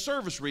in a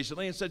service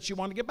recently and said she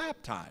wanted to get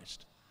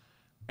baptized.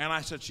 And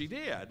I said, she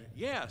did?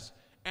 Yes.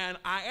 And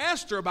I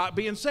asked her about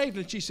being saved,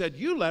 and she said,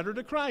 you led her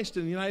to Christ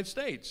in the United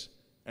States.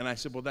 And I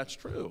said, well, that's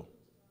true.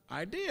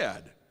 I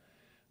did.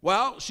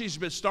 Well, she's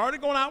been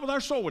started going out with our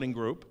soul winning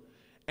group,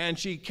 and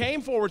she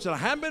came forward and said, I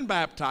haven't been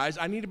baptized.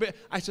 I need to be.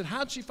 I said,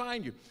 how'd she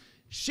find you?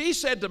 She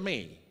said to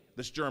me,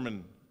 this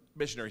German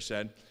missionary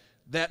said,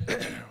 that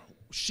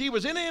she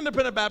was in an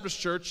independent Baptist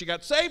church. She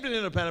got saved in an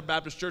independent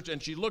Baptist church,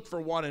 and she looked for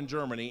one in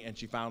Germany, and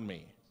she found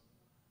me.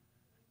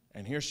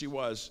 And here she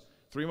was,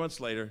 3 months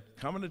later,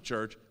 coming to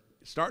church,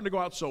 starting to go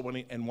out soul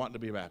winning and wanting to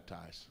be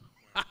baptized.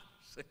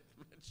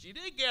 She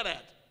did get it.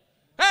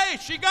 Hey,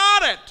 she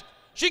got it.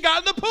 She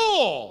got in the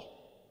pool.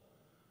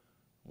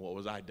 What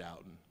was I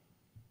doubting?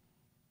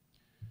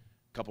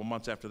 A couple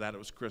months after that, it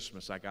was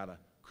Christmas. I got a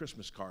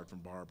Christmas card from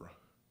Barbara.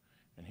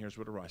 And here's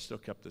what it was. I still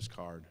kept this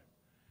card.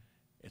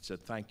 It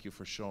said, thank you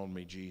for showing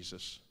me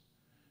Jesus.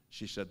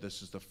 She said,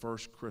 this is the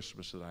first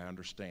Christmas that I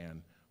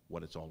understand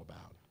what it's all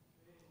about.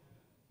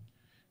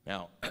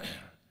 Now,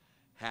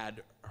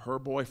 had her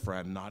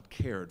boyfriend not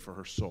cared for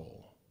her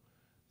soul,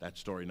 that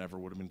story never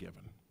would have been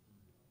given.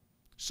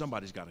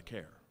 Somebody's got to care.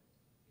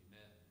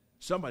 Amen.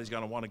 Somebody's got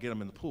to want to get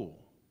them in the pool.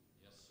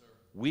 Yes, sir.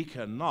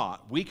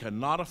 We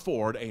cannot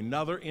afford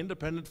another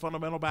independent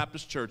fundamental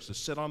Baptist church to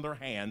sit on their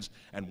hands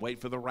and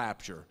wait for the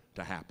rapture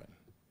to happen.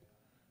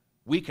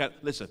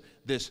 Listen,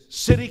 this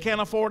city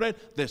can't afford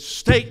it, this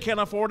state can't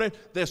afford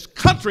it, this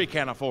country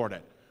can't afford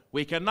it.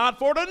 We cannot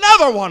afford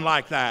another one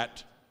like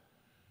that.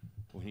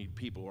 We need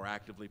people who are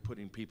actively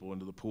putting people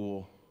into the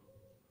pool.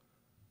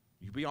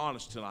 You be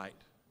honest tonight.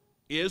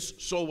 Is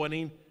soul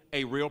winning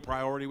a real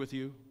priority with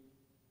you?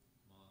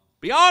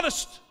 Be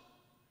honest.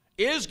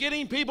 Is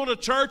getting people to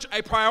church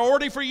a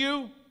priority for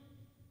you?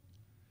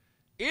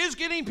 Is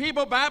getting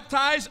people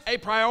baptized a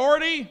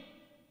priority?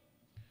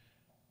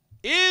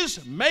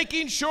 Is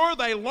making sure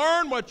they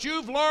learn what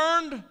you've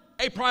learned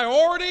a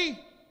priority?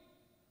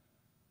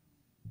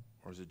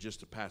 Or is it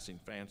just a passing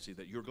fancy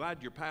that you're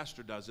glad your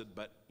pastor does it,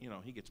 but, you know,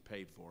 he gets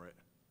paid for it?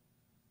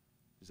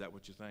 Is that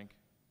what you think?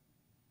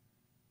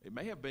 It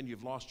may have been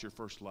you've lost your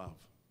first love.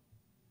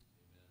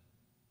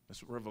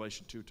 That's what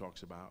Revelation 2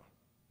 talks about,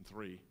 and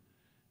 3.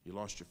 You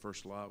lost your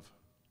first love.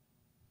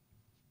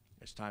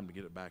 It's time to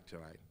get it back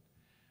tonight.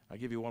 I'll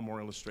give you one more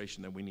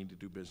illustration that we need to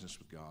do business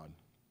with God.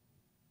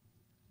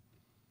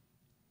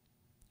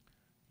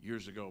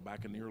 Years ago,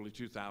 back in the early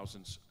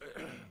 2000s,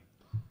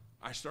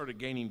 I started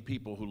gaining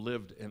people who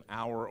lived an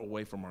hour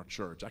away from our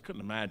church. I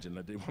couldn't imagine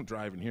that they would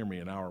drive and hear me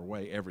an hour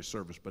away every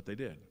service, but they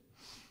did.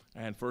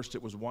 And first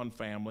it was one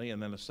family,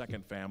 and then a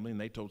second family, and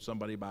they told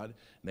somebody about it,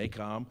 and they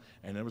come,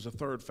 and there was a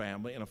third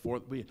family, and a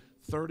fourth. We had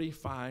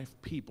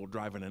 35 people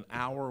driving an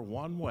hour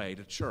one way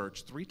to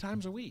church 3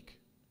 times a week.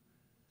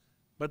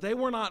 But they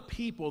were not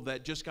people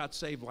that just got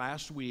saved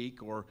last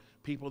week or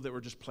people that were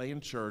just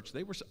playing church.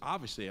 They were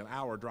obviously an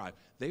hour drive.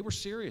 They were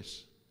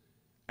serious,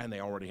 and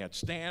they already had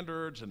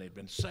standards, and they'd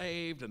been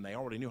saved, and they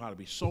already knew how to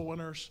be soul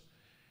winners,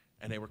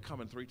 and they were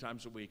coming 3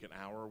 times a week, an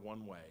hour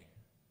one way.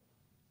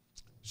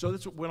 So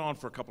this went on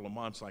for a couple of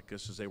months like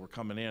this as they were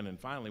coming in, and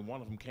finally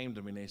one of them came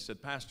to me and they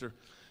said, Pastor,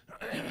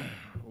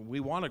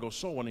 we want to go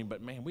soul winning,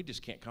 but man, we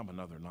just can't come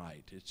another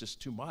night. It's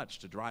just too much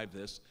to drive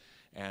this,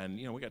 and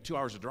you know, we got 2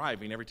 hours of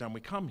driving every time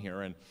we come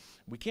here, and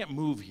we can't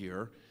move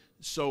here.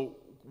 So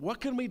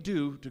what can we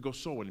do to go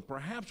soul winning?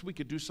 Perhaps we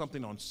could do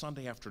something on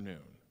Sunday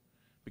afternoon.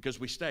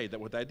 Because we stayed,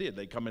 that's what they did.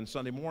 They'd come in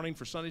Sunday morning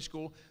for Sunday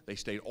school. They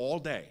stayed all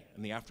day.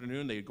 In the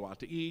afternoon, they'd go out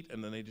to eat,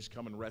 and then they'd just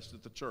come and rest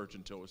at the church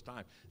until it was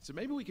time. So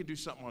maybe we could do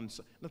something on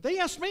Sunday. Now, they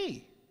asked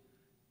me,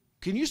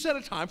 can you set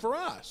a time for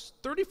us?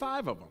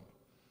 35 of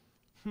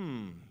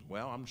them.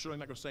 Well, I'm sure they're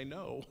not going to say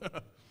no.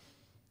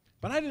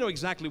 But I didn't know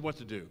exactly what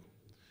to do.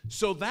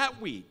 So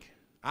that week,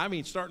 I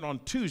mean, starting on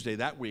Tuesday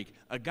that week,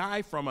 a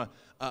guy from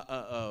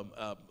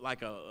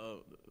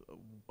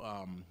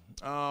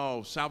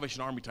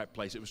Salvation Army type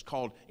place. It was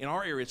called, in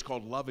our area, it's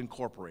called Love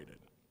Incorporated.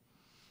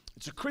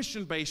 It's a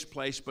Christian-based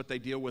place, but they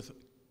deal with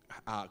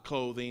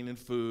clothing and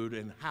food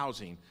and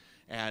housing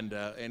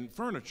and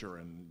furniture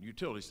and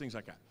utilities, things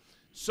like that.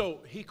 So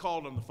he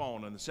called on the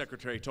phone, and the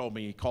secretary told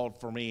me he called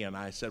for me, and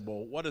I said,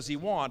 well, what does he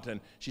want? And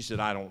she said,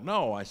 I don't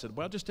know. I said,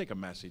 well, just take a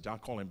message. I'll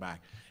call him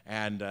back.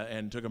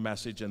 And took a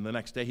message, and the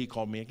next day he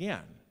called me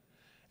again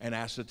and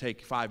asked to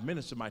take 5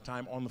 minutes of my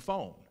time on the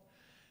phone.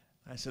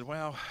 I said,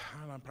 well,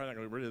 I'm probably not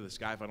going to get rid of this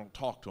guy if I don't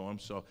talk to him.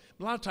 So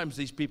a lot of times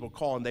these people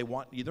call and they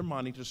want either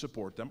money to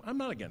support them. I'm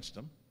not against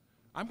them.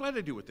 I'm glad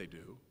they do what they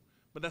do,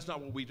 but that's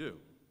not what we do.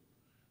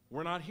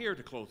 We're not here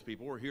to clothe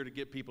people. We're here to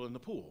get people in the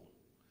pool.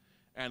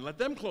 And let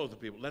them clothe the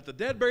people. Let the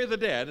dead bury the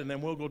dead, and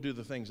then we'll go do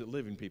the things that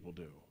living people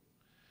do.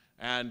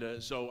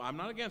 And so I'm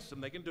not against them.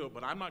 They can do it,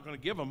 but I'm not going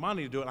to give them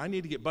money to do it. I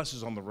need to get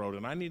buses on the road,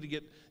 and I need to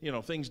get,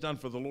 things done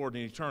for the Lord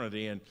in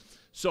eternity. And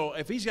so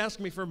if he's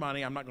asking me for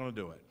money, I'm not going to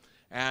do it.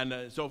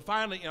 And so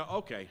finally,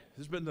 okay,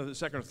 this has been the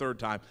second or third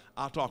time,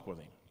 I'll talk with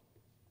him.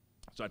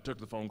 So I took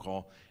the phone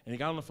call, and he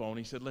got on the phone.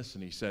 He said,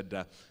 listen, he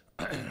said,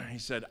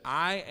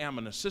 I am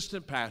an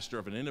assistant pastor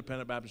of an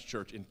independent Baptist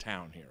church in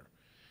town here.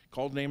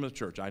 Called the name of the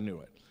church. I knew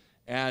it.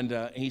 And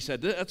he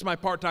said, that's my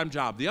part-time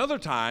job. The other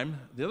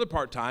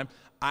part-time,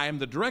 I am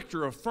the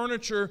director of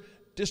furniture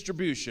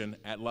distribution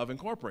at Love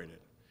Incorporated.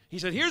 He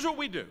said, here's what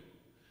we do.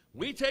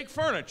 We take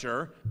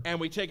furniture and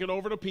we take it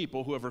over to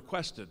people who have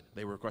requested.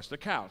 They request a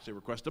couch, they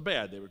request a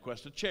bed, they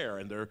request a chair,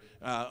 and they're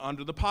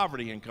under the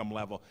poverty income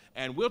level.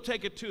 And we'll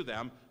take it to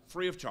them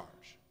free of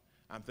charge.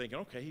 I'm thinking,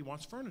 okay, he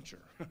wants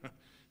furniture.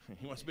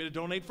 He wants me to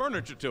donate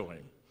furniture to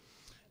him.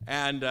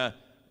 And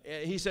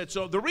he said,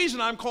 so the reason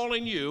I'm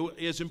calling you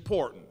is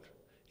important.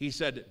 He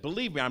said,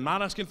 believe me, I'm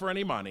not asking for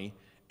any money,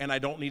 and I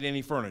don't need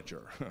any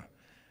furniture.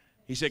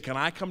 He said, can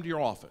I come to your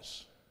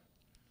office?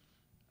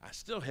 I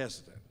still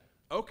hesitant.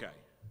 Okay.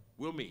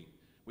 We'll meet.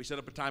 We set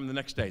up a time the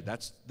next day.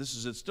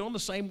 It's still in the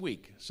same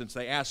week since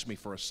they asked me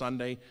for a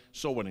Sunday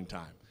soul winning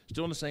time.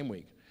 Still in the same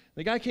week.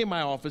 The guy came to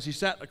my office. He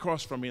sat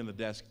across from me in the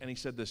desk, and he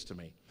said this to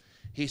me.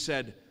 He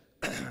said,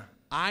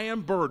 I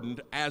am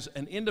burdened as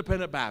an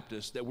independent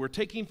Baptist that we're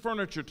taking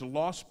furniture to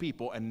lost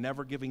people and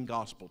never giving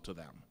gospel to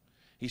them.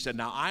 He said,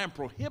 now I am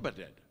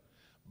prohibited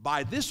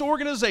by this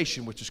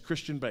organization, which is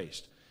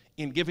Christian-based,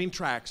 in giving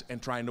tracts and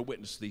trying to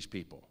witness to these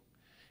people.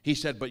 He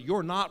said, but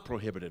you're not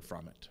prohibited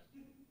from it.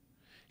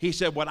 He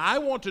said, what I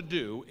want to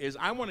do is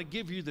I want to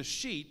give you the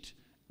sheet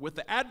with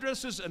the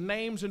addresses and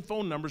names and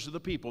phone numbers of the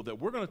people that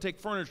we're going to take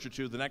furniture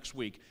to the next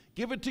week,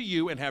 give it to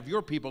you, and have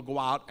your people go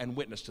out and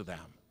witness to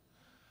them.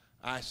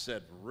 I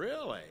said,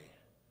 really?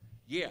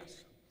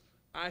 Yes.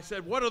 I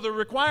said, what are the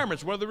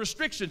requirements? What are the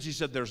restrictions? He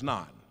said, there's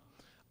none.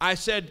 I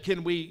said,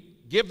 can we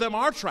give them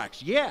our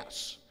tracts?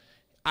 Yes.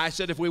 I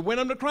said, if we win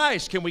them to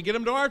Christ, can we get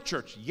them to our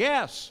church?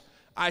 Yes.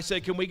 I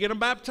said, can we get them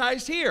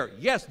baptized here?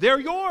 Yes, they're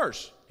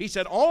yours. He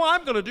said, all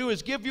I'm going to do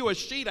is give you a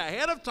sheet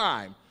ahead of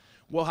time.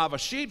 We'll have a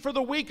sheet for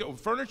the week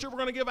of furniture we're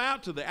going to give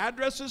out to the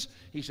addresses.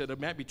 He said,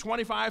 it might be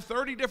 25,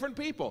 30 different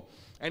people.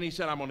 And he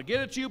said, I'm going to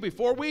get it to you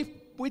before we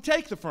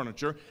take the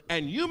furniture,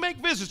 and you make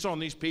visits on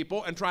these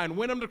people and try and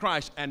win them to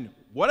Christ, and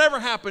whatever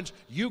happens,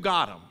 you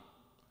got them.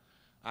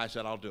 I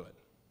said, I'll do it.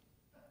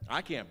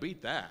 I can't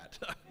beat that.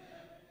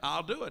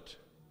 I'll do it.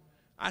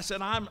 I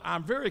said,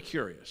 I'm very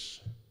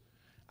curious.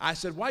 I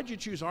said, why'd you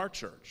choose our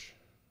church?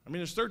 I mean,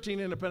 there's 13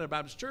 independent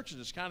Baptist churches in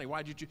this county.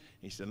 Why'd you choose?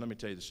 He said, let me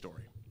tell you the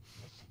story.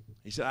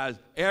 He said,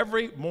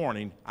 every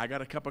morning I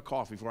got a cup of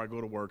coffee before I go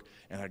to work,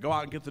 and I go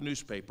out and get the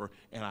newspaper,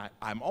 and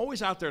I'm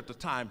always out there at the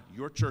time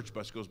your church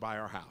bus goes by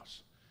our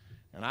house.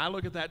 And I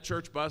look at that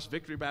church bus,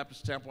 Victory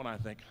Baptist Temple, and I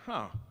think,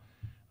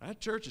 that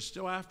church is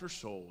still after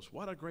souls.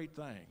 What a great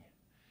thing.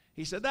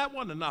 He said, that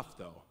wasn't enough,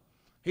 though.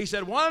 He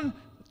said, one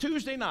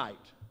Tuesday night,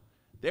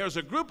 there was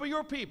a group of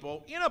your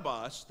people in a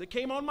bus that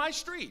came on my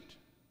street,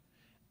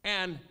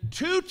 and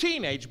 2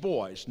 teenage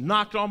boys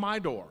knocked on my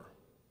door.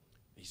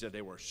 He said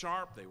they were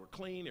sharp, they were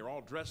clean, they were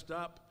all dressed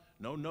up,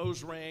 no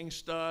nose rings,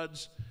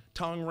 studs,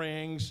 tongue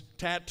rings,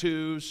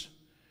 tattoos.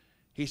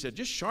 He said,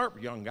 just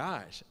sharp young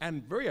guys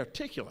and very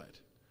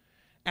articulate.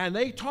 And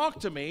they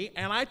talked to me,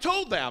 and I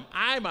told them,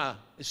 I'm an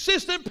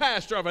assistant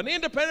pastor of an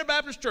independent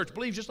Baptist church,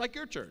 believes just like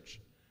your church.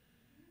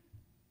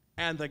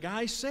 And the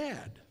guy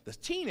said, the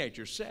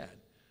teenager said,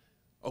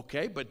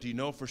 okay, but do you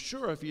know for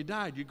sure if you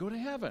died, you'd go to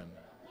heaven?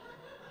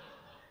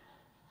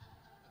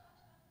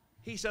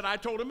 He said, I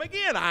told him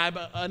again, I'm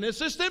an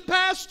assistant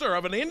pastor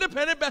of an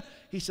independent.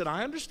 He said,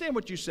 I understand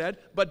what you said,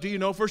 but do you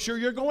know for sure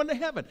you're going to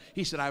heaven?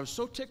 He said, I was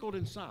so tickled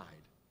inside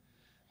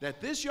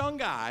that this young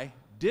guy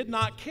did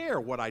not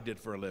care what I did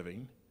for a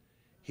living.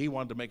 He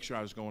wanted to make sure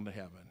I was going to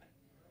heaven.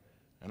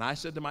 And I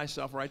said to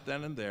myself right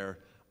then and there,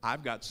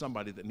 I've got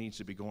somebody that needs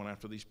to be going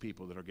after these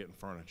people that are getting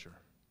furniture.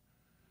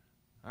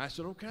 I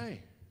said,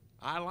 okay,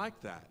 I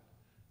like that.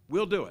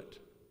 We'll do it.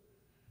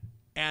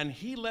 And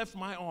he left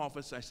my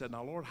office. I said,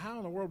 now, Lord, how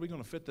in the world are we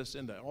going to fit this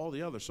into all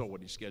the other soul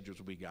winning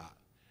schedules we got?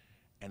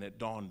 And it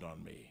dawned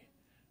on me.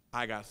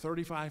 I got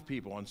 35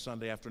 people on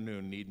Sunday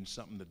afternoon needing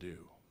something to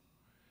do.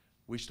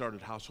 We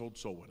started household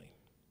soul winning.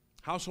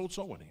 Household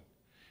soul winning.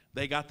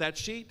 They got that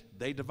sheet.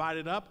 They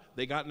divided up.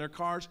 They got in their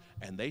cars,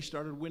 and they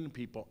started winning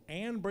people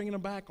and bringing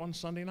them back on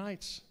Sunday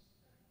nights.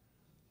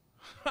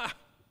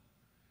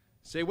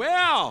 Say,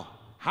 well,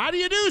 how do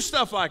you do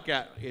stuff like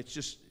that? It's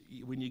just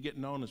when you get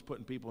known as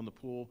putting people in the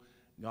pool,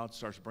 God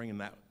starts bringing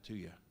that to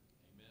you.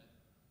 Amen.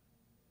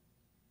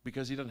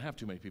 Because he doesn't have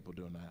too many people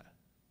doing that.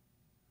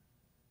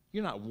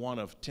 You're not one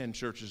of 10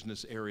 churches in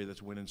this area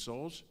that's winning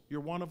souls.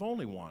 You're one of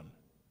only one.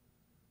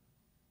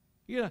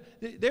 Yeah,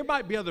 there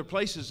might be other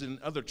places in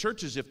other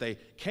churches if they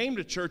came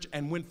to church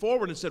and went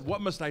forward and said, what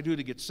must I do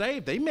to get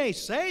saved? They may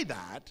say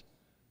that,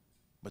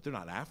 but they're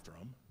not after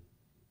them.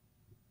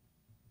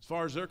 As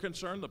far as they're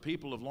concerned, the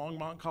people of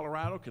Longmont,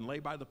 Colorado can lay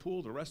by the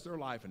pool the rest of their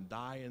life and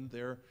die in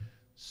their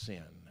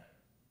sin.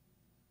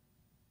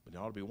 But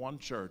there ought to be one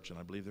church, and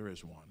I believe there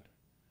is one,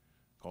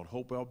 called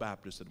Hopewell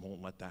Baptist that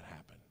won't let that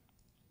happen.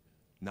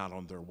 Not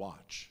on their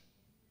watch.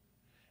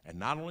 And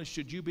not only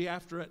should you be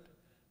after it,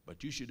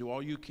 but you should do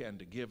all you can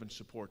to give and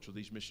support so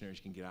these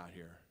missionaries can get out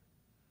here.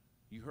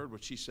 You heard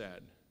what she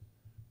said.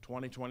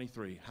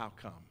 2023, how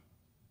come?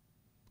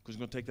 Because it's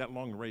going to take that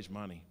long to raise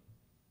money.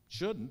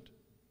 Shouldn't.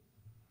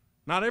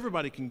 Not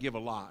everybody can give a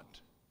lot.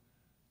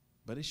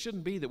 But it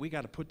shouldn't be that we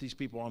got to put these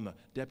people on the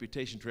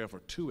deputation trail for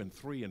 2 and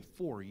 3 and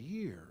 4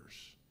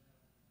 years.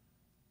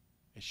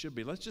 It should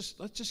be, let's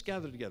just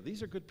gather together.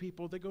 These are good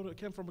people. They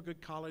come from a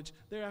good college.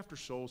 They're after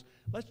souls.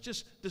 Let's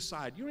just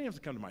decide. You don't have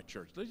to come to my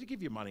church. Let's just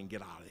give you money and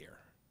get out of here.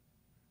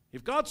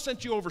 If God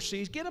sent you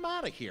overseas, get them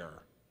out of here.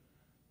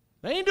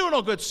 They ain't doing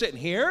no good sitting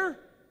here.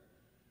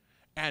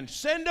 And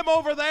send them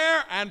over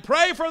there and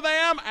pray for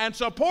them and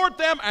support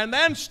them and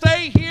then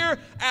stay here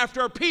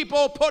after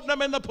people putting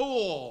them in the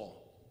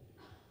pool.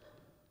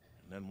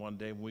 And then one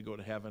day when we go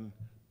to heaven,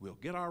 we'll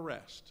get our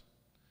rest.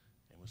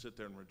 And we'll sit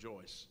there and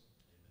rejoice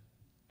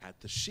at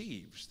the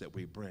sheaves that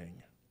we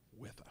bring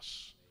with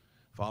us.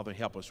 Father,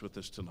 help us with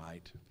this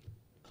tonight.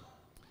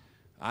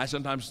 I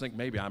sometimes think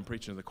maybe I'm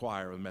preaching to the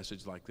choir with a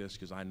message like this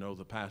because I know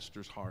the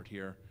pastor's heart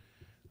here.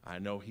 I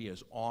know he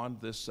is on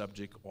this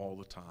subject all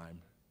the time.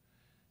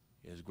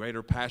 He has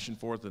greater passion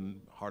for it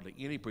than hardly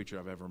any preacher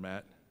I've ever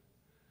met.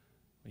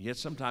 Yet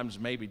sometimes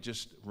maybe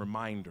just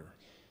reminder.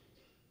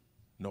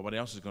 Nobody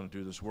else is going to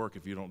do this work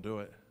if you don't do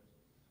it.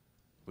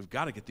 We've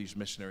got to get these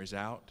missionaries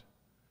out.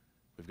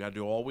 We've got to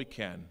do all we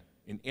can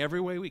in every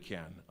way we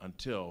can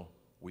until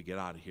we get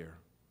out of here.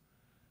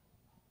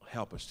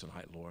 Help us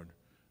tonight, Lord.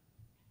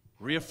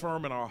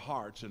 Reaffirm in our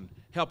hearts and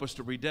help us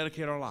to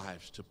rededicate our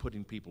lives to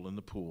putting people in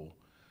the pool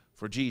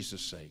for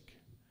Jesus' sake.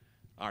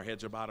 Our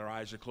heads are bowed, our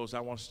eyes are closed. I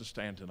want us to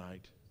stand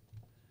tonight.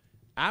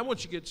 I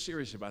want you to get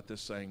serious about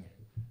this thing,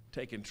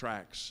 taking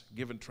tracts,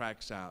 giving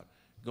tracts out,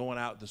 going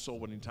out the soul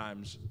winning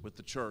times with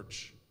the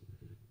church.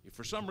 If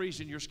for some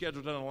reason your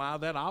schedule doesn't allow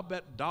that, I'll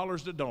bet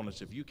dollars to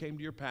donuts if you came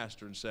to your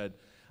pastor and said,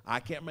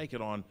 I can't make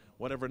it on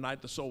whatever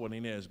night the soul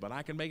winning is, but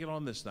I can make it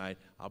on this night,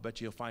 I'll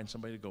bet you he'll find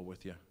somebody to go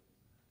with you.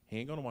 He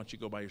ain't going to want you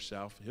to go by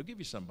yourself. He'll give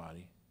you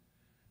somebody.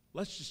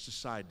 Let's just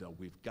decide, though,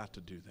 we've got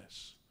to do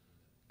this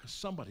because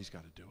somebody's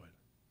got to do it.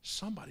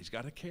 Somebody's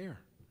got to care.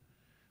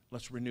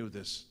 Let's renew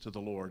this to the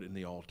Lord in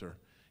the altar.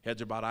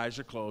 Heads are bowed, eyes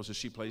are closed as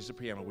she plays the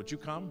piano. Would you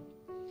come?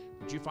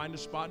 Would you find a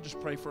spot and just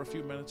pray for a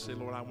few minutes? Say,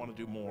 Lord, I want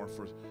to do more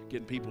for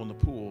getting people in the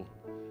pool.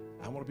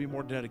 I want to be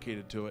more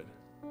dedicated to it.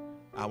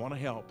 I want to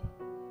help.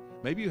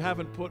 Maybe you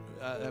haven't put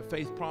a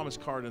faith promise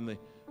card in the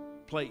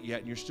plate yet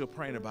and you're still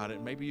praying about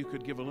it. Maybe you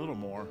could give a little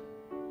more.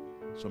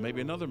 So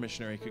maybe another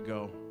missionary could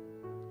go,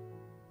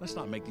 let's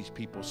not make these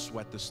people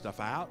sweat this stuff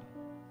out.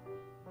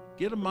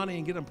 Get them money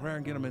and get them prayer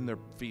and get them in their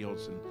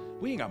fields. And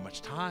we ain't got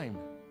much time.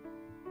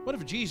 What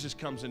if Jesus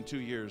comes in 2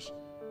 years?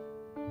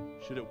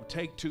 Should it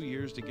take 2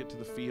 years to get to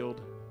the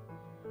field?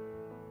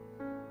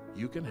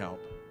 You can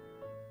help.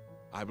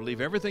 I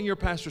believe everything your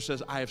pastor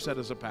says I have said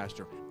as a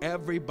pastor.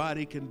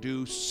 Everybody can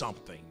do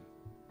something.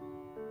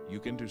 You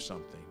can do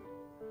something.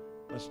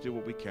 Let's do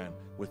what we can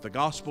with the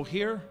gospel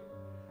here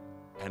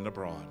and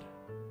abroad.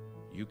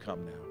 You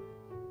come now.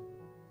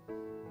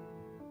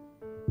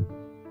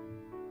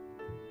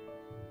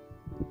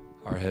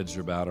 Our heads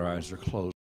are bowed, our eyes are closed.